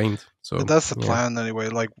your grind. So but that's the plan anyway.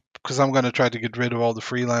 Like, because I'm going to try to get rid of all the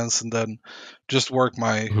freelance and then just work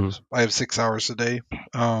I have 6 hours a day.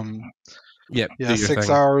 6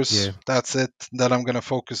 hours. Yeah. That's it. That I'm going to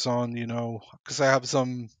focus on, because I have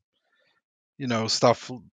some,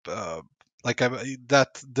 stuff like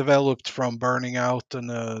that developed from burning out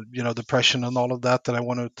and depression and all of that I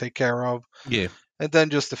want to take care of. Yeah. And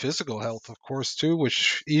then just the physical health, of course, too,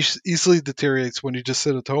 which easily deteriorates when you just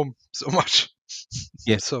sit at home so much.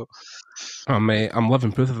 Yes. So I'm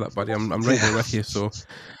living proof of that, buddy. I'm right there with you. So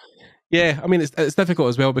yeah, I mean, it's difficult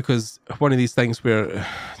as well, because one of these things where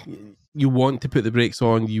you want to put the brakes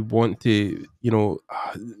on, you want to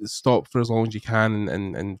stop for as long as you can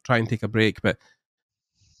and try and take a break, but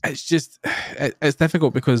it's just it's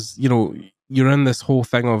difficult because you're in this whole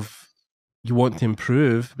thing of you want to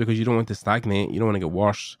improve because you don't want to stagnate, you don't want to get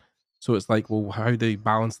worse. So it's like, well, how do you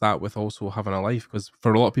balance that with also having a life? Because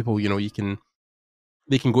for a lot of people, they can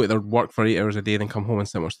go to their work for 8 hours a day, then come home and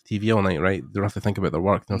sit and watch the TV all night, right? They don't have to think about their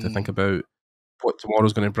work. They don't have to think about what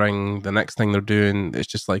tomorrow's going to bring, the next thing they're doing. It's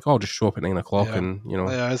just like, just show up at 9 o'clock and,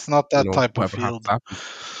 it's not that type of field.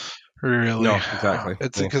 Really? No, exactly.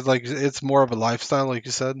 It's because it's more of a lifestyle, like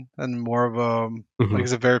you said, and more of a like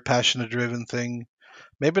it's a very passionate driven thing.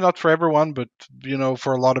 Maybe not for everyone, but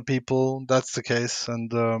for a lot of people, that's the case.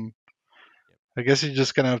 And I guess you're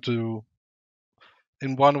just gonna have to,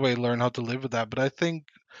 in one way, learn how to live with that. But I think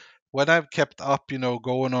when I've kept up,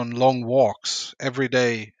 going on long walks every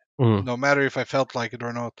day, no matter if I felt like it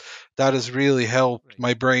or not, that has really helped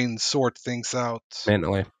my brain sort things out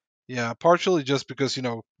mentally. Yeah, partially just because,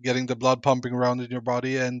 getting the blood pumping around in your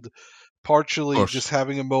body, and partially just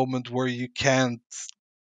having a moment where you can't,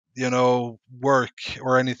 work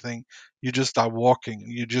or anything. You just start walking.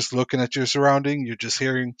 You're just looking at your surrounding. You're just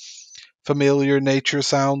hearing familiar nature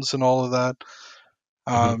sounds and all of that.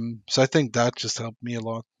 So I think that just helped me a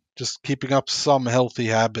lot. Just keeping up some healthy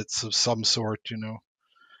habits of some sort,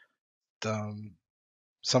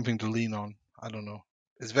 something to lean on. I don't know.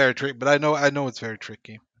 It's very tricky, but I know it's very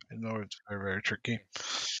tricky. I know it's very, very tricky.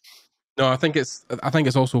 No, I think it's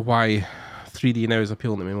also why 3D now is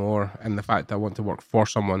appealing to me more, and the fact that I want to work for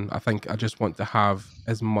someone. I think I just want to have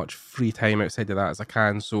as much free time outside of that as I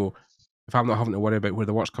can. So if I'm not having to worry about where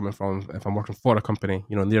the work's coming from, if I'm working for a company,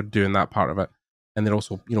 and they're doing that part of it, and they're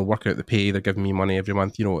also, working out the pay, they're giving me money every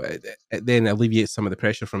month, it then alleviates some of the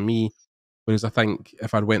pressure from me. Whereas I think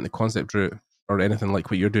if I went the concept route or anything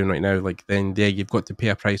like what you're doing right now, like then you've got to pay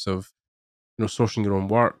a price of sourcing your own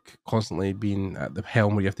work, constantly being at the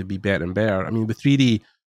helm where you have to be better and better. I mean, with 3D,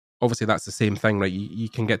 obviously that's the same thing, right? You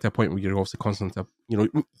can get to a point where you're also constantly, you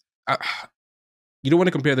don't want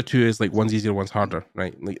to compare the two as like one's easier, one's harder,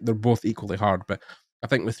 right? Like they're both equally hard. But I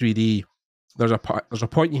think with 3D, there's a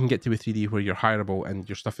point you can get to with 3D where you're hireable and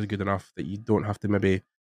your stuff is good enough that you don't have to maybe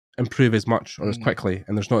improve as much or as quickly,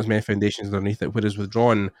 and there's not as many foundations underneath it. Whereas with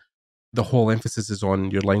drawing, the whole emphasis is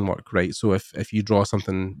on your line work, right? So if you draw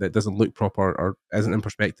something that doesn't look proper or isn't in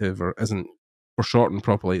perspective or isn't foreshortened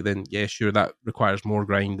properly, then yeah, sure, that requires more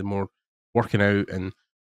grind and more working out. And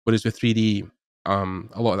whereas with 3D,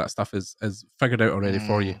 a lot of that stuff is figured out already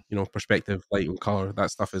for you. Perspective, light, and color.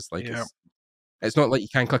 That stuff is like it's not like you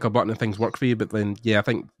can click a button and things work for you. But then I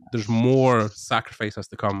think there's more sacrifice has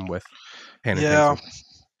to come with pen and pencil.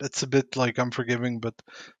 It's a bit like unforgiving, but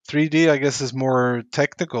 3D, I guess, is more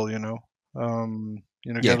technical, got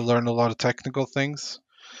to learn a lot of technical things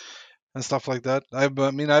and stuff like that. I've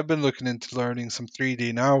been looking into learning some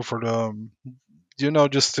 3D now for the,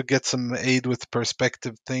 just to get some aid with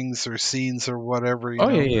perspective things or scenes or whatever.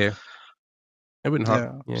 Yeah. It wouldn't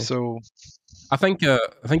hurt. Yeah. So I think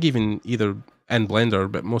even either in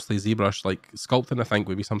Blender, but mostly ZBrush, like sculpting, I think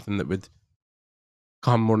would be something that would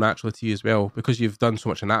come more naturally to you as well, because you've done so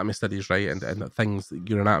much anatomy studies, right? And things,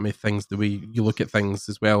 your anatomy things, the way you look at things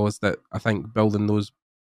as well, is that I think building those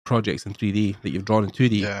projects in 3D that you've drawn in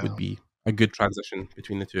 2D would be a good transition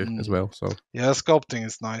between the two as well. So yeah, sculpting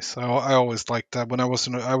is nice. I always liked that. When I was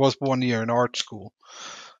 1 year in art school,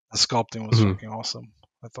 the sculpting was fucking awesome.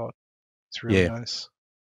 I thought it's really nice.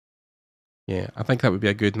 Yeah, I think that would be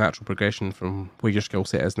a good natural progression from where your skill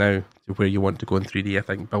set is now to where you want to go in 3D. I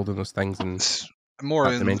think building those things and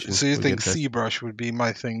more in dimensions. So you think ZBrush would be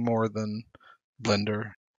my thing more than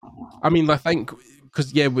Blender? I mean, I think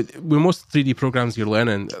because with most 3D programs you're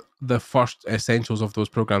learning, the first essentials of those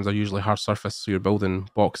programs are usually hard surface. So you're building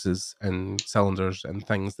boxes and cylinders and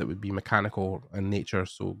things that would be mechanical in nature.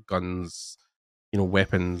 So guns,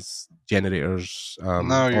 weapons, generators, all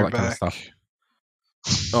that kind of stuff.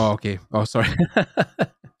 Oh, okay. Oh, sorry.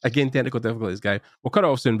 Again, technical difficulties, guy. We'll cut it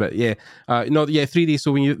off soon, but 3D.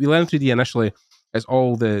 So when you learn 3D initially, it's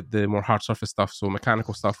all the more hard surface stuff. So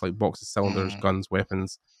mechanical stuff like boxes, cylinders, guns,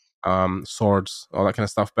 weapons, swords, all that kind of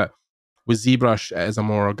stuff. But with ZBrush, it is a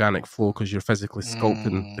more organic flow because you're physically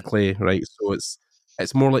sculpting the clay, right? So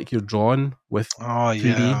it's more like you're drawing with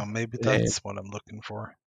 3D. Yeah, maybe that's what I'm looking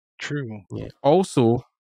for. True. Yeah. Also,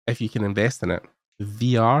 if you can invest in it,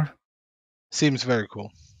 VR seems very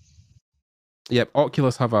cool. Yep,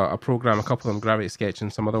 Oculus have a program, a couple of them, Gravity Sketch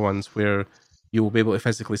and some other ones, where you will be able to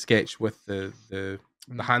physically sketch with the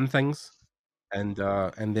hand things. And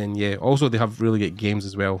then also they have really good games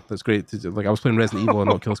as well. That's great. Like I was playing Resident Evil on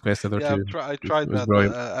Oculus Quest the other two. I tried that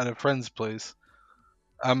at a friend's place.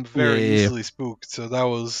 I'm very easily spooked, so that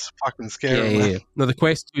was fucking scary. Yeah. No, the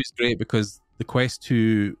Quest 2 is great because the Quest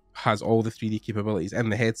 2 has all the 3D capabilities in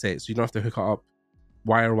the headset, so you don't have to hook it up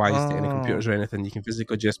wire-wise to any computers or anything. You can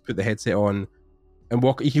physically just put the headset on and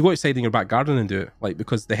walk. You can go outside in your back garden and do it, like,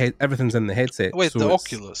 because everything's in the headset. Wait, so the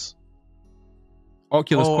Oculus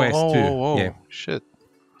Quest 2. Yeah, shit.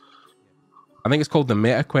 I think it's called the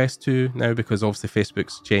Meta Quest 2 now because obviously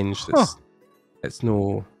Facebook's changed. It's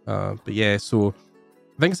no, but yeah. So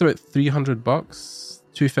I think it's about $300,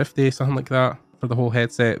 $250, something like that for the whole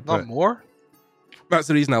headset. Not more. That's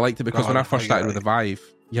the reason I liked it, because when I first started with the Vive,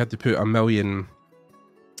 you had to put 1 million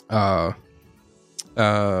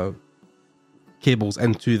cables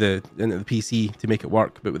into the PC to make it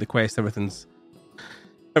work. But with the Quest, everything's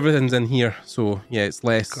in here, so yeah, it's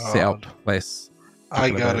less setup, less.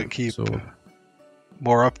 I gotta keep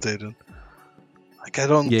more updated. Like I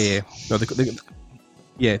don't. Yeah. No,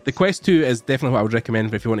 the Quest 2 is definitely what I would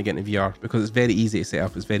recommend if you want to get into VR, because it's very easy to set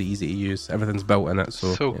up, it's very easy to use, everything's built in it.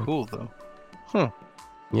 So cool though. Huh.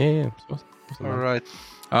 Yeah. All right.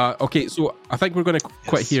 Okay, so I think we're going to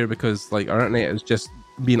quit here because like our internet is just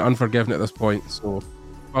being unforgiving at this point. So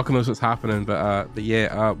welcome knows what's happening, but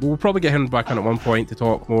we'll probably get him back on at one point to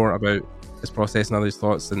talk more about his process and others'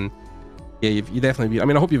 thoughts. And yeah, you definitely. I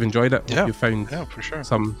hope you've enjoyed it. Yeah, you found for sure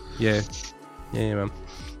some. Yeah, man.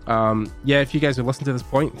 If you guys have listened to this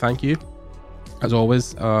point, thank you. As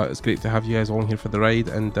always, it's great to have you guys all here for the ride.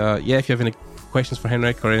 And if you have any questions for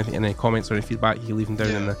Henrik or anything, any comments or any feedback, you can leave them down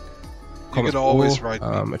in the comments. You can always write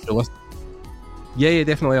me. If you're listening. Yeah,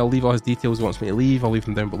 definitely. I'll leave all his details he wants me to leave. I'll leave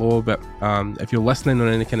them down below. But if you're listening on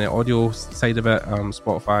any kind of audio side of it,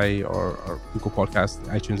 Spotify or Google Podcasts,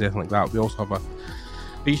 iTunes, anything like that, we also have a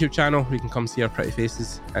YouTube channel where you can come see our pretty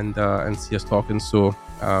faces and see us talking. So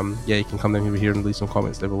you can come down over here and leave some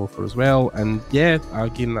comments down below for as well. And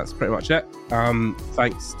again, that's pretty much it.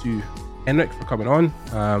 Thanks to Henrik for coming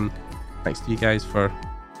on. Thanks to you guys for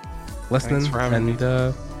listening. Thanks for having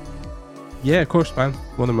me. Yeah, of course, man.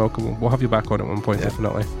 More than welcome. We'll have you back on at one point,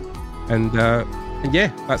 definitely. And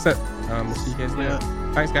that's it. We'll see you guys later.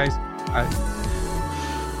 Thanks, guys. Bye.